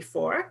with her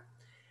before.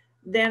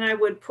 Then I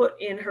would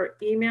put in her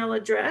email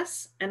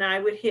address and I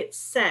would hit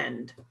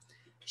send.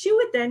 She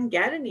would then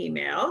get an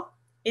email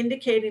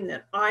indicating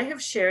that I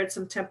have shared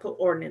some temple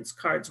ordinance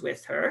cards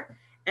with her,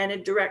 and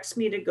it directs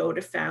me to go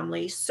to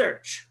Family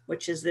Search,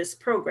 which is this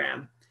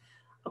program.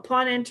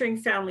 Upon entering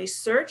Family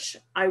Search,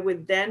 I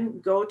would then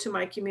go to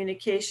my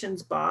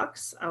communications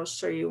box. I'll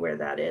show you where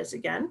that is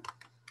again.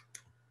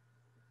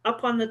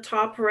 Up on the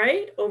top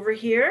right over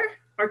here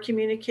are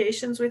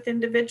communications with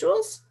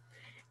individuals.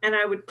 And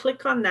I would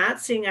click on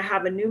that, seeing I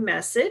have a new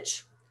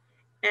message.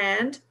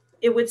 And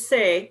it would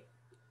say,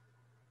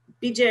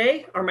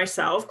 BJ or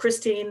myself,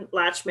 Christine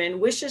Latchman,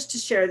 wishes to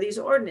share these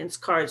ordinance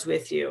cards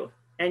with you.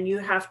 And you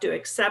have to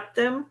accept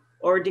them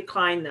or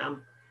decline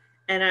them.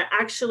 And I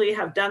actually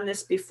have done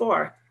this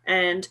before.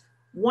 And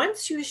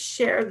once you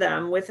share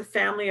them with a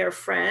family or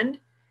friend,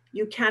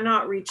 you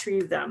cannot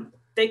retrieve them.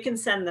 They can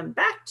send them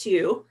back to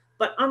you,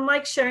 but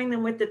unlike sharing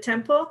them with the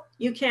temple,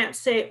 you can't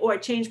say, oh, I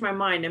changed my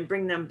mind and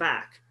bring them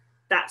back.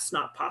 That's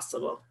not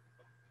possible.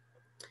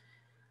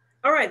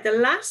 All right, the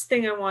last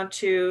thing I want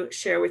to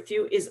share with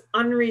you is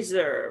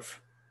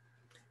unreserve.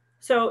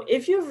 So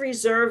if you've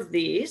reserved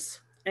these,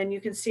 and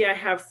you can see I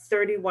have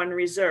 31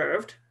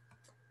 reserved.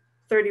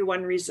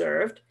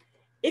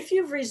 If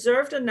you've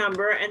reserved a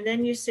number and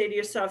then you say to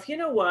yourself, you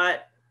know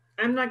what,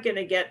 I'm not going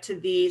to get to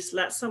these,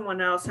 let someone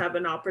else have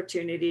an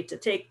opportunity to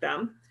take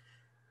them.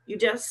 You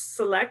just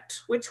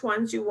select which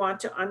ones you want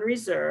to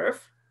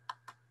unreserve,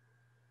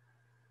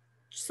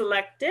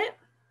 select it,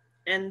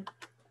 and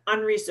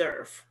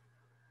unreserve.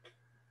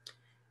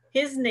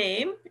 His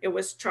name, it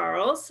was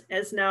Charles,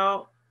 has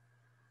now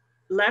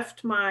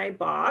left my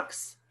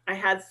box I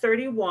had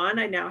 31,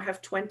 I now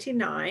have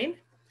 29.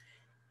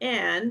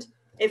 And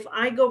if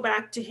I go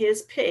back to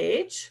his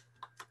page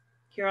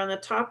here on the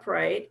top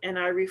right, and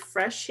I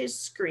refresh his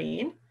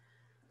screen,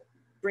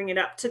 bring it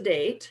up to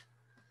date,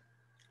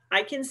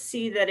 I can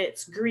see that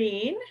it's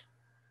green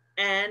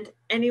and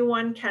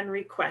anyone can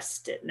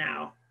request it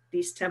now.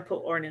 These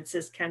temple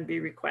ordinances can be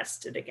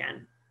requested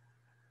again.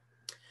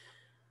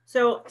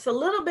 So it's a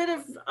little bit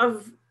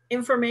of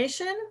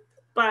information,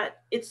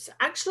 but it's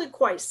actually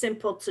quite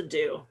simple to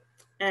do,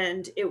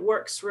 and it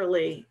works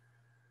really,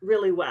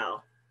 really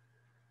well.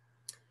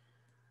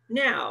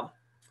 Now,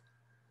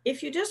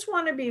 if you just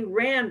want to be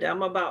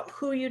random about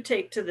who you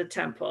take to the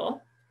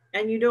temple,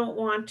 and you don't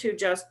want to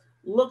just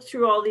look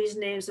through all these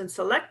names and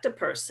select a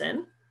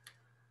person,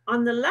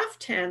 on the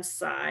left-hand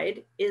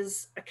side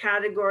is a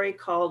category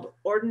called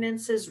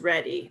Ordinances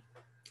Ready.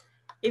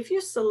 If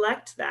you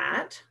select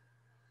that,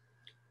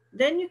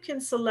 then you can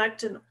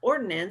select an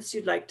ordinance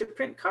you'd like to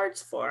print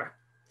cards for.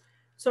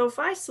 So if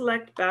I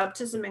select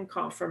baptism and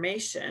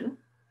confirmation,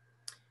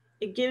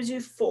 it gives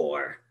you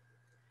 4.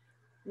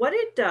 What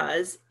it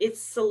does, it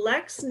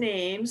selects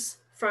names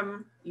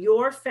from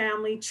your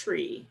family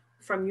tree,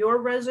 from your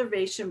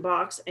reservation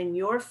box and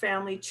your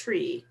family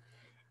tree.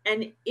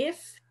 And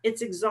if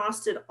it's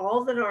exhausted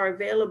all that are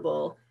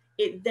available,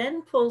 it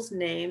then pulls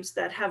names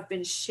that have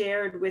been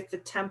shared with the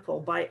temple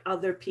by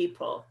other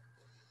people.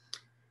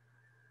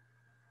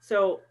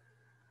 So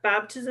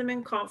baptism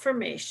and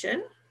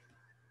confirmation,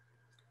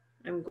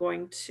 I'm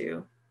going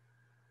to,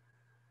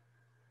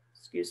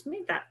 excuse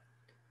me,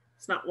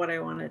 that's not what I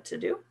wanted to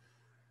do.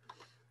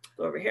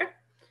 Go over here.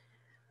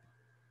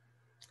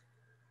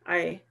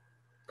 I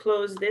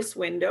close this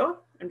window.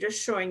 I'm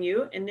just showing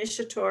you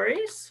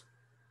initiatories.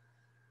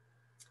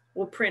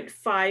 We'll print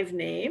 5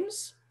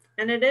 names.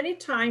 And at any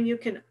time you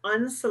can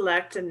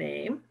unselect a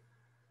name,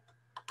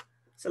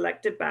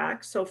 select it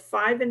back. So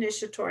 5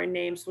 initiatory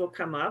names will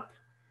come up.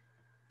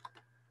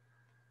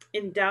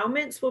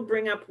 Endowments will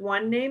bring up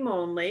 1 name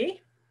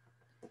only.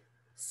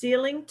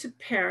 Sealing to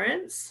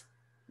parents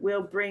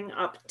will bring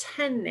up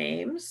 10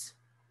 names.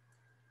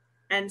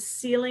 And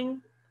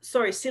sealing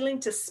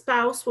to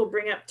spouse will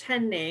bring up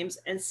 10 names,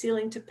 and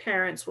sealing to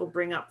parents will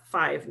bring up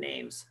 5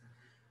 names.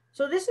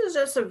 So this is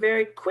just a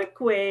very quick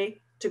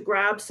way to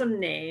grab some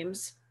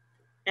names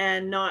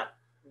and not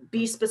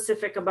be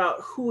specific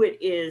about who it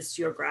is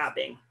you're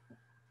grabbing.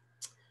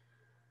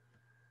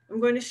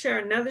 I'm going to share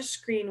another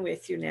screen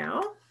with you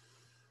now.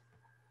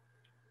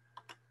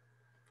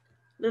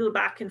 A little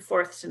back and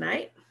forth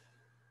tonight.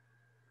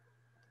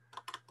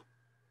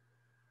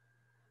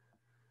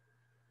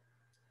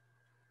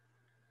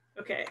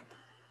 Okay.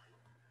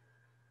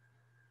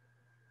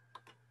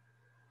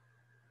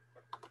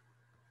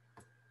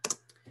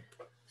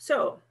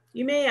 So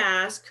you may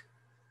ask,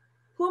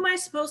 who am I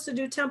supposed to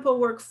do temple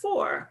work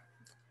for?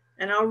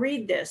 And I'll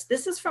read this.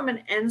 This is from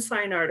an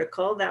Ensign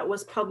article that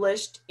was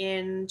published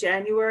in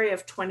January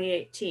of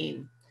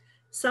 2018.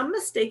 Some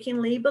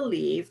mistakenly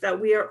believe that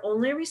we are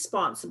only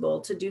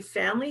responsible to do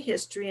family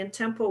history and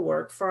temple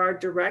work for our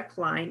direct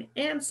line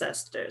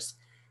ancestors.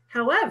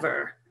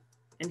 However,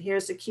 and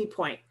here's the key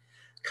point,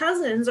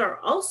 cousins are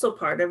also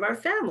part of our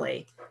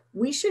family.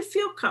 We should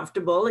feel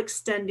comfortable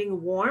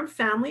extending warm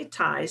family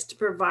ties to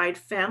provide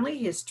family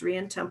history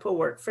and temple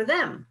work for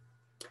them.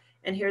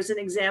 And here's an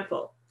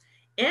example.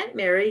 Aunt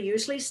Mary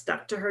usually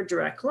stuck to her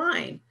direct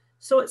line,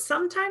 so it's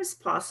sometimes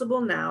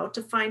possible now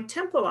to find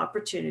temple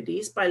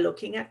opportunities by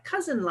looking at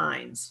cousin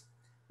lines.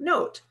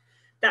 Note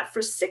that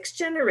for 6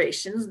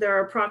 generations, there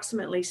are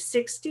approximately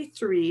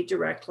 63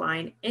 direct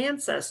line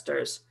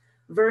ancestors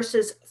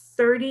versus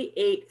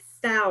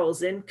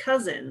 38,000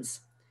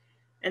 cousins.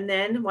 And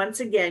then once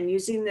again,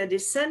 using the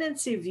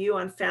descendancy view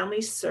on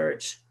family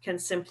search can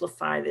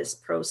simplify this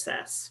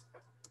process.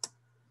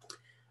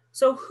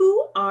 So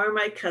who are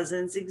my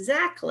cousins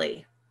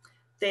exactly?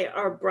 They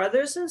are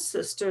brothers and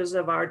sisters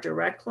of our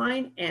direct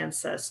line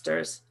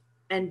ancestors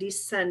and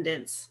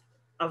descendants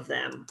of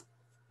them.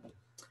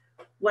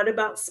 What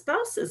about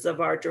spouses of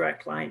our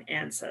direct line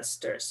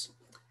ancestors?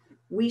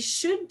 We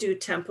should do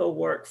temple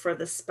work for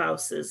the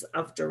spouses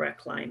of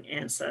direct line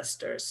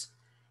ancestors.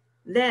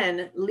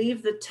 Then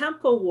leave the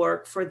temple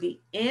work for the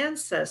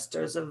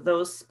ancestors of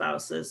those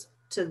spouses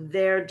to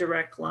their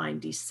direct line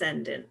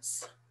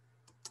descendants.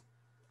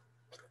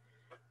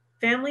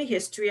 Family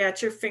history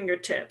at your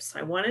fingertips.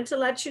 I wanted to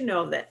let you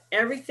know that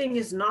everything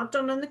is not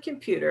done on the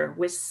computer.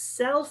 With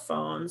cell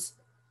phones,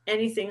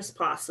 anything's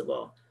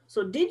possible.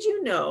 So did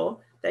you know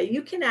that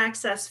you can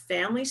access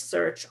family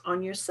search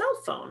on your cell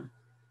phone?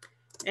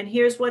 And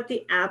here's what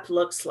the app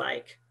looks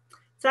like.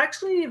 It's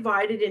actually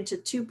divided into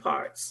 2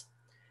 parts.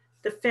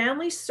 The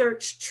family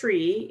search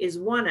tree is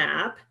one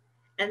app.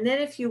 And then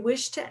if you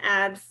wish to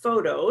add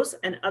photos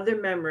and other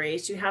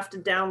memories, you have to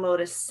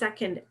download a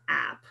second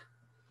app.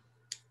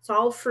 It's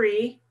all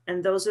free,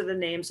 and those are the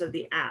names of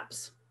the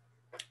apps.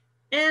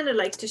 And I'd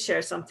like to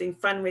share something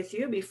fun with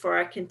you before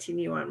I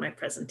continue on my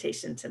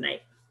presentation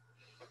tonight.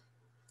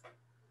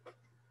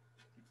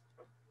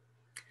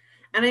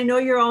 And I know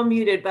you're all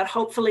muted, but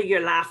hopefully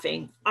you're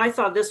laughing. I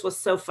thought this was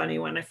so funny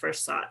when I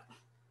first saw it.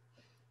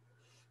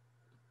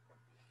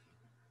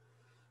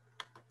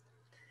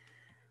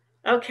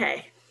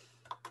 Okay,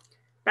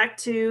 back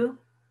to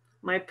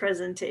my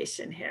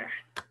presentation here.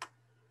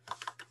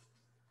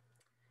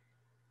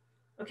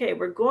 Okay,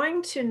 we're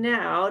going to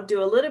now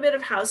do a little bit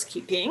of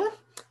housekeeping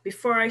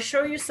before I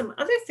show you some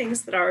other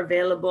things that are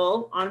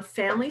available on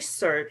Family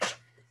Search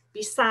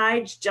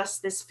besides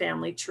just this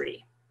family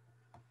tree.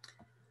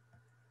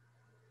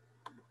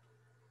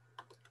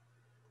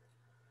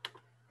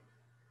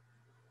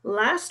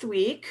 Last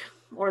week,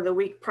 or the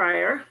week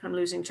prior, I'm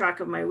losing track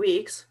of my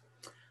weeks,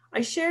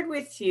 I shared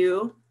with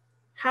you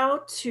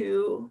how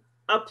to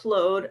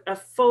upload a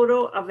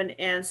photo of an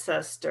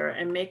ancestor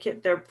and make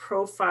it their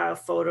profile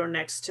photo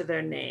next to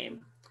their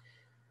name.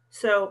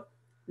 So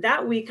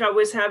that week I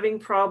was having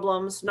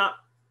problems, it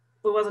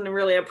wasn't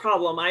really a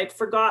problem. I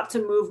forgot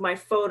to move my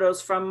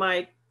photos from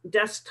my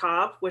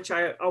desktop, which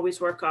I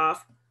always work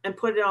off, and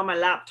put it on my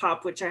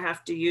laptop, which I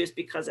have to use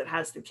because it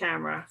has the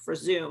camera for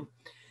Zoom.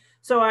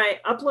 So I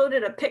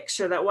uploaded a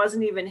picture that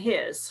wasn't even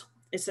his.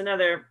 It's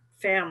another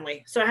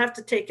family. So I have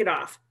to take it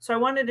off. So I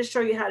wanted to show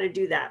you how to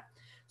do that.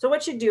 So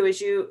what you do is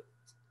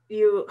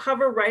you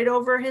hover right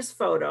over his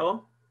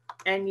photo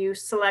and you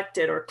select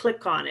it or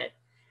click on it.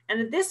 And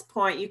at this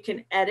point, you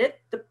can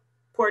edit the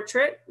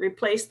portrait,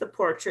 replace the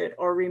portrait,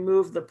 or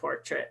remove the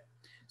portrait.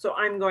 So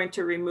I'm going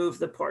to remove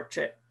the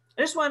portrait.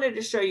 I just wanted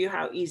to show you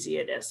how easy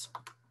it is.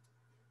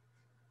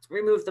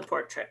 Remove the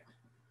portrait.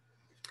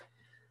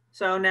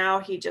 So now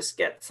he just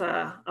gets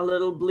a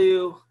little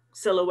blue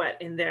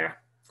silhouette in there.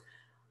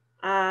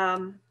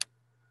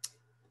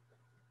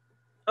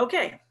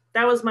 Okay,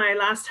 that was my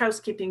last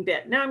housekeeping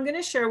bit. Now I'm going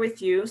to share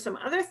with you some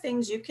other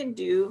things you can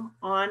do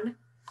on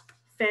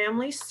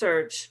Family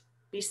Search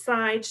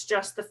besides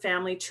just the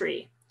family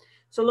tree.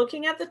 So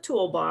looking at the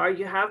toolbar,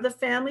 you have the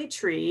family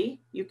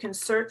tree. You can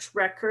search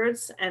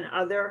records and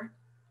other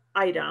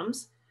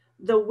items.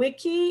 The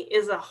wiki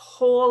is a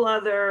whole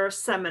other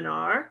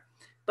seminar.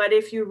 But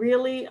if you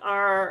really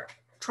are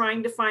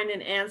trying to find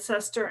an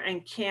ancestor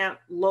and can't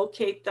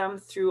locate them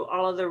through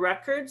all of the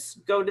records,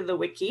 go to the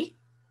wiki.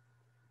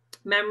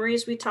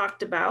 Memories we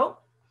talked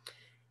about.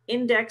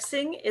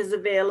 Indexing is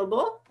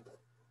available.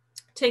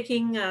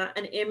 Taking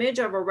an image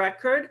of a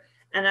record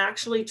and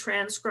actually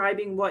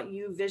transcribing what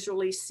you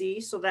visually see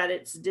so that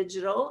it's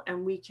digital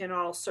and we can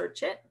all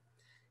search it.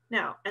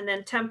 Now, and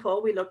then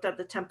temple, we looked at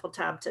the temple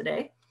tab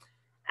today.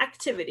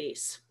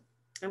 Activities.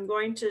 I'm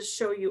going to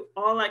show you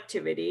all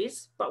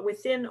activities, but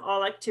within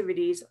all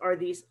activities are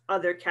these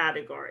other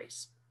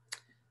categories.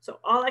 So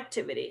all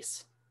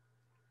activities.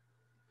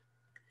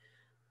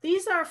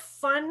 These are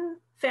fun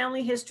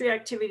family history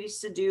activities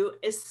to do,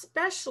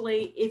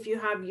 especially if you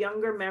have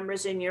younger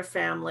members in your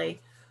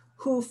family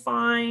who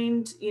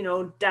find,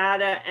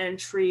 data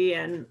entry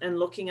and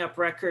looking up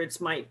records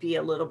might be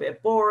a little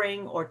bit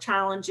boring or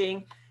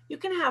challenging. You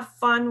can have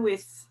fun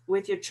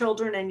with your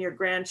children and your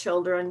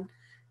grandchildren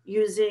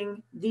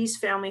using these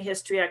family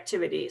history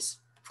activities.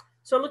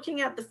 So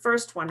looking at the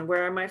first one,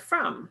 where am I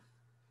from?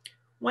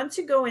 Once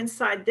you go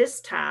inside this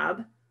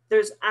tab,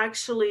 there's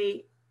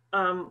actually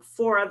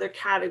 4 other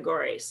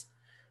categories.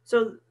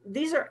 So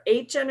these are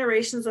 8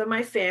 generations of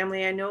my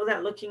family. I know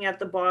that looking at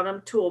the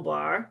bottom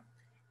toolbar,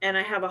 and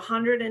I have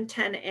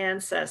 110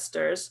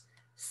 ancestors.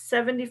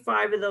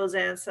 75 of those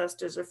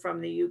ancestors are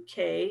from the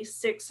UK,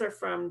 6 are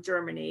from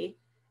Germany,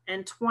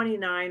 and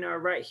 29 are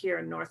right here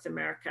in North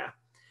America.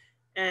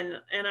 And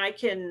I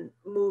can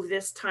move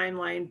this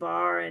timeline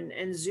bar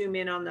and zoom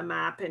in on the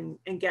map and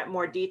get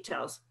more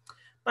details.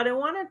 But I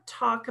want to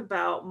talk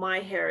about my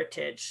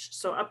heritage.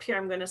 So up here,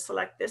 I'm going to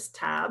select this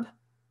tab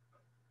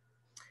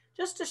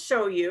just to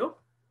show you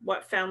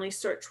what Family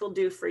Search will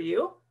do for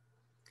you.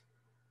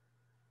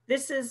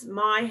 This is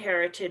my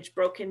heritage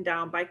broken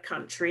down by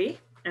country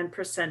and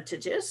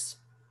percentages.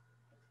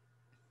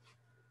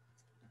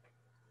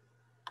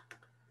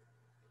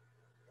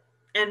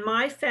 And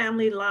my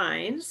family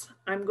lines,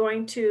 I'm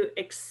going to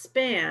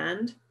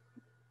expand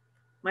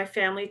my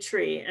family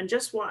tree and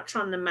just watch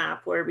on the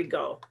map where we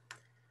go.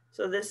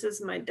 So this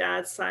is my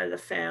dad's side of the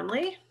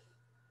family.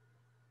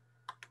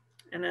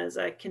 And as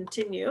I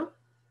continue,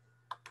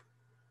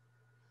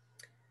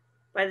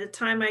 by the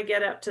time I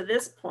get up to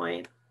this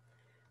point,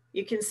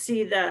 you can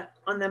see that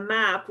on the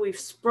map, we've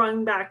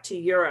sprung back to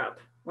Europe.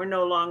 We're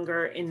no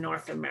longer in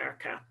North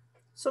America.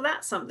 So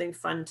that's something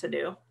fun to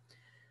do.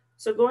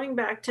 So going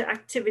back to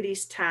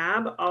Activities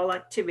tab, All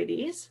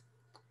Activities,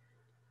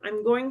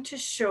 I'm going to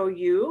show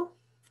you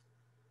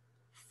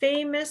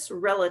famous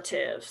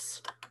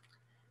relatives.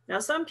 Now,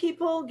 some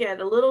people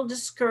get a little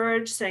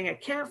discouraged saying, I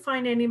can't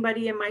find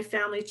anybody in my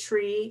family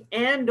tree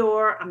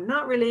and/or I'm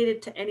not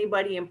related to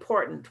anybody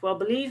important. Well,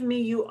 believe me,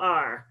 you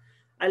are.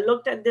 I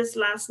looked at this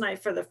last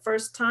night for the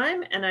first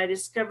time and I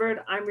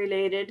discovered I'm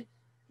related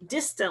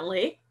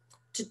distantly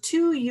to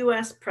 2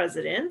 US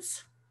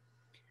presidents.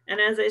 And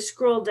as I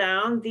scroll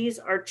down, these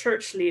are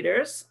church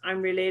leaders.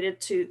 I'm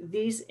related to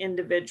these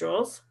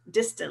individuals,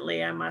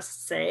 distantly, I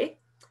must say,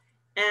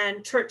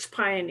 and church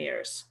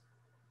pioneers.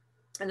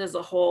 And there's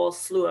a whole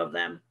slew of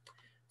them.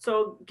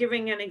 So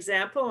giving an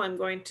example, I'm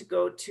going to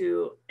go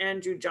to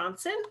Andrew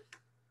Johnson.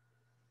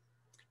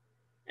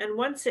 And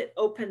once it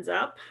opens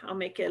up, I'll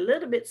make it a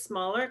little bit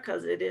smaller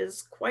because it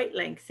is quite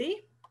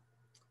lengthy.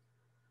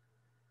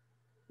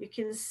 You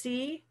can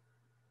see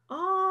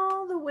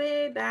all the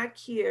way back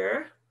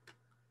here,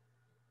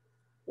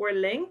 we're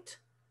linked.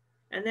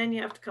 And then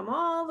you have to come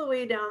all the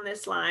way down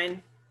this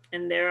line,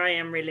 and there I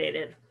am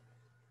related.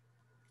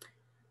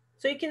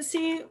 So you can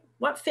see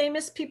what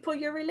famous people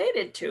you're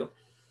related to.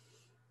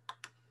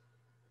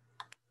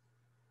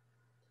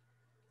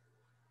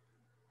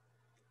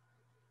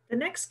 The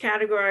next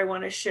category I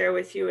want to share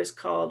with you is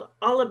called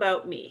All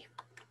About Me.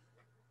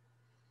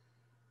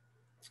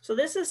 So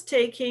this is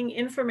taking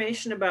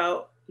information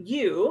about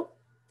you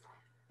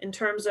in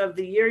terms of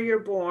the year you're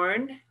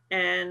born,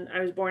 and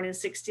I was born in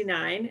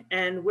 69,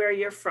 and where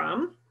you're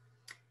from.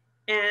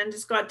 And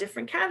it's got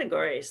different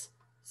categories.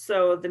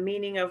 So the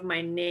meaning of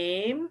my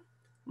name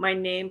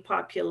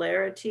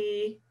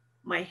popularity,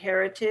 my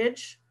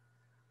heritage,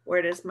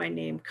 where does my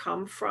name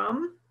come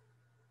from?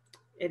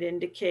 It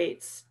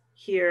indicates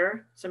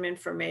here some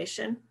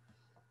information.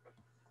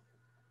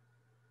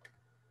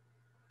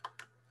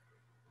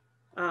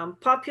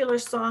 Popular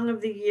song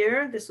of the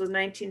year, this was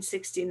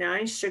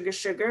 1969, Sugar,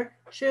 Sugar,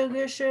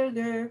 Sugar,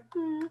 Sugar,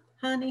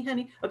 honey,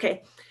 honey.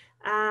 Okay,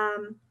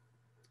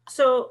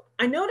 so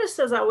I noticed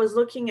as I was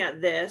looking at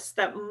this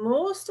that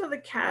most of the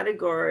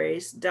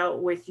categories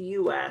dealt with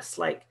US,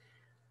 like,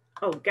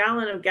 oh,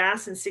 gallon of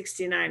gas in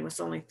 69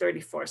 was only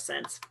 34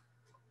 cents.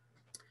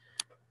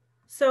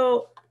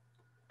 So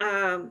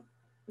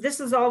this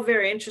is all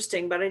very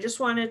interesting, but I just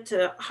wanted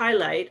to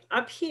highlight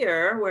up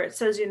here where it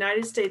says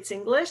United States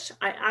English,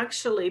 I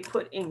actually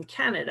put in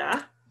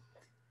Canada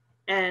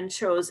and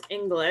chose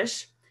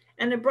English,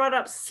 and it brought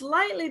up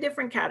slightly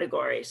different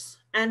categories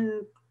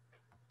and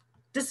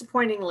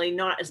disappointingly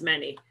not as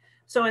many.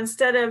 So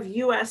instead of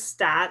US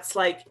stats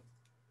like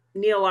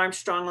Neil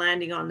Armstrong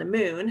landing on the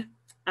moon,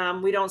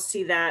 we don't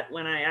see that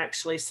when I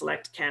actually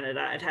select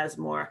Canada. It has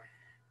more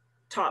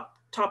top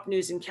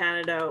news in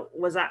Canada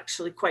was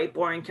actually quite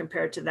boring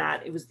compared to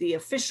that. It was the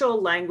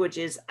Official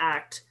Languages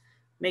Act,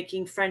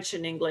 making French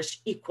and English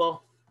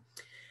equal.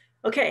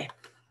 Okay,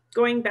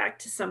 going back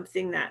to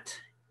something that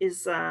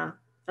is a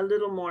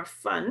little more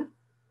fun.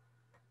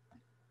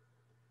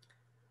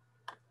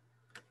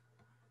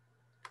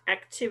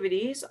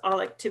 Activities, all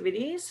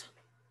activities.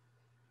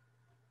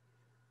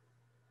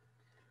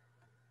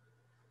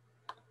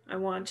 I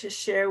want to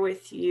share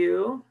with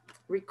you,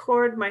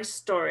 record my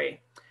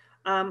story.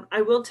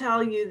 I will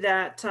tell you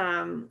that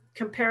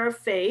compare a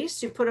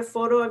face, you put a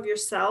photo of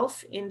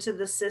yourself into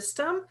the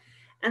system,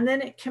 and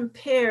then it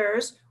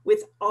compares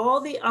with all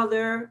the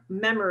other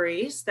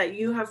memories that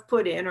you have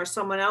put in or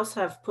someone else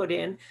have put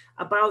in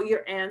about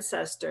your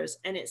ancestors.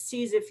 And it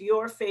sees if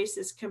your face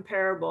is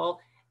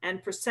comparable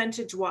and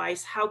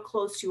percentage-wise, how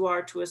close you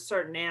are to a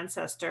certain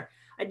ancestor.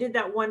 I did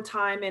that one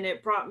time and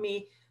it brought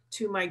me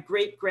to my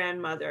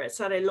great-grandmother. It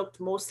said I looked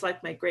most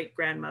like my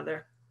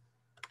great-grandmother.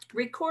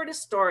 Record a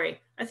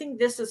story. I think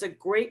this is a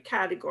great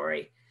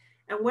category.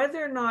 And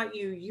whether or not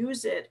you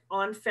use it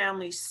on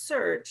Family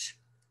Search,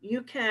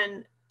 you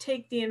can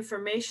take the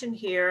information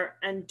here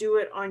and do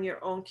it on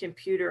your own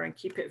computer and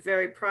keep it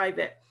very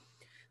private.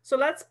 So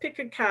let's pick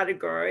a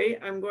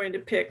category. I'm going to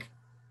pick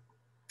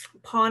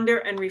Ponder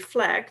and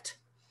Reflect.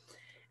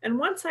 And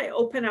once I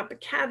open up a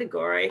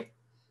category,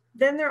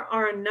 then there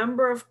are a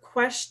number of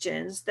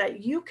questions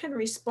that you can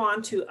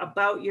respond to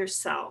about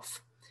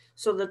yourself.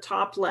 So the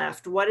top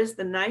left, what is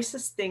the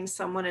nicest thing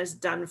someone has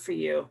done for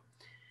you?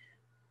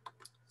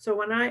 So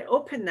when I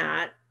open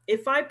that,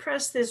 if I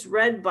press this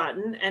red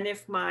button and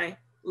if my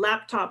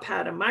laptop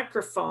had a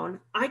microphone,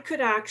 I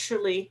could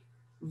actually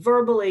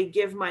verbally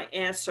give my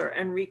answer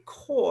and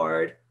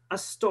record a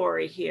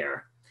story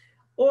here.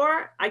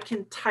 Or I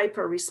can type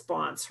a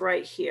response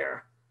right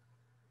here.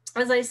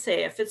 As I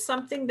say, if it's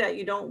something that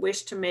you don't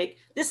wish to make,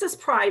 this is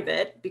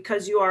private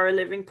because you are a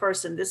living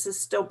person. This is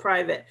still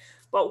private.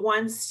 But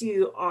once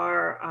you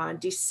are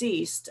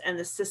deceased and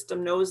the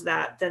system knows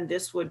that, then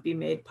this would be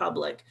made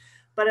public.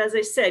 But as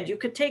I said, you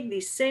could take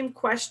these same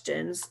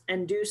questions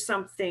and do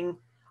something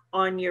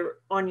on your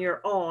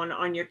own,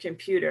 on your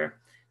computer.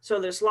 So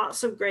there's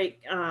lots of great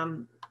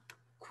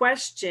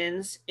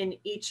questions in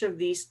each of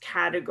these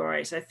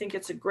categories. I think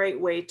it's a great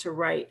way to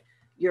write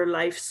your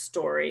life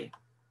story.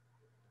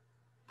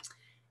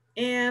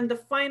 And the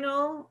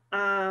final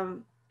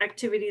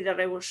activity that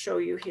I will show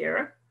you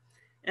here,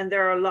 and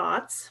there are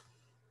lots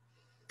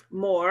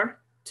more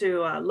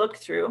to look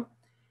through,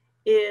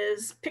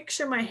 is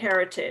Picture My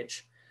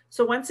Heritage.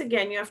 So once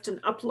again, you have to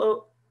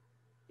upload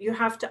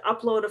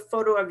a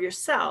photo of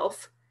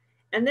yourself,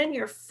 and then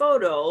your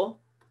photo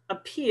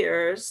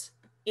appears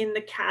in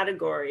the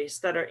categories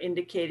that are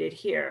indicated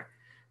here.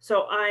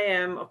 So I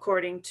am,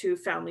 according to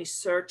Family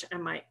Search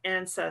and my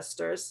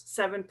ancestors,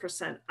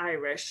 7%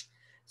 Irish.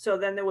 So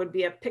then there would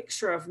be a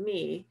picture of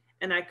me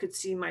and I could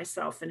see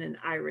myself in an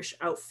Irish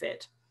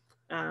outfit.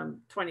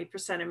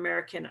 20%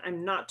 American.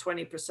 I'm not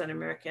 20%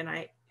 American.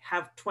 I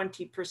have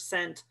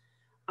 20%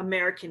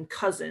 American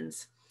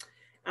cousins,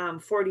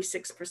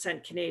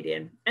 46%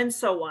 Canadian, and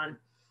so on.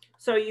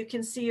 So you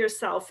can see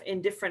yourself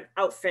in different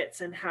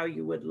outfits and how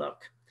you would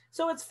look.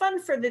 So it's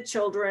fun for the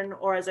children,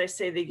 or as I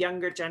say, the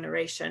younger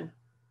generation.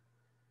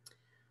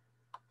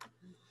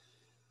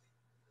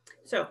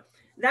 So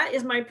that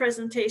is my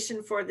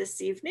presentation for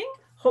this evening.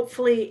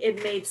 Hopefully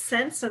it made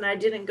sense and I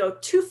didn't go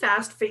too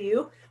fast for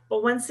you,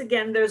 but once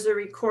again, there's a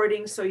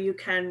recording so you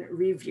can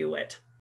review it.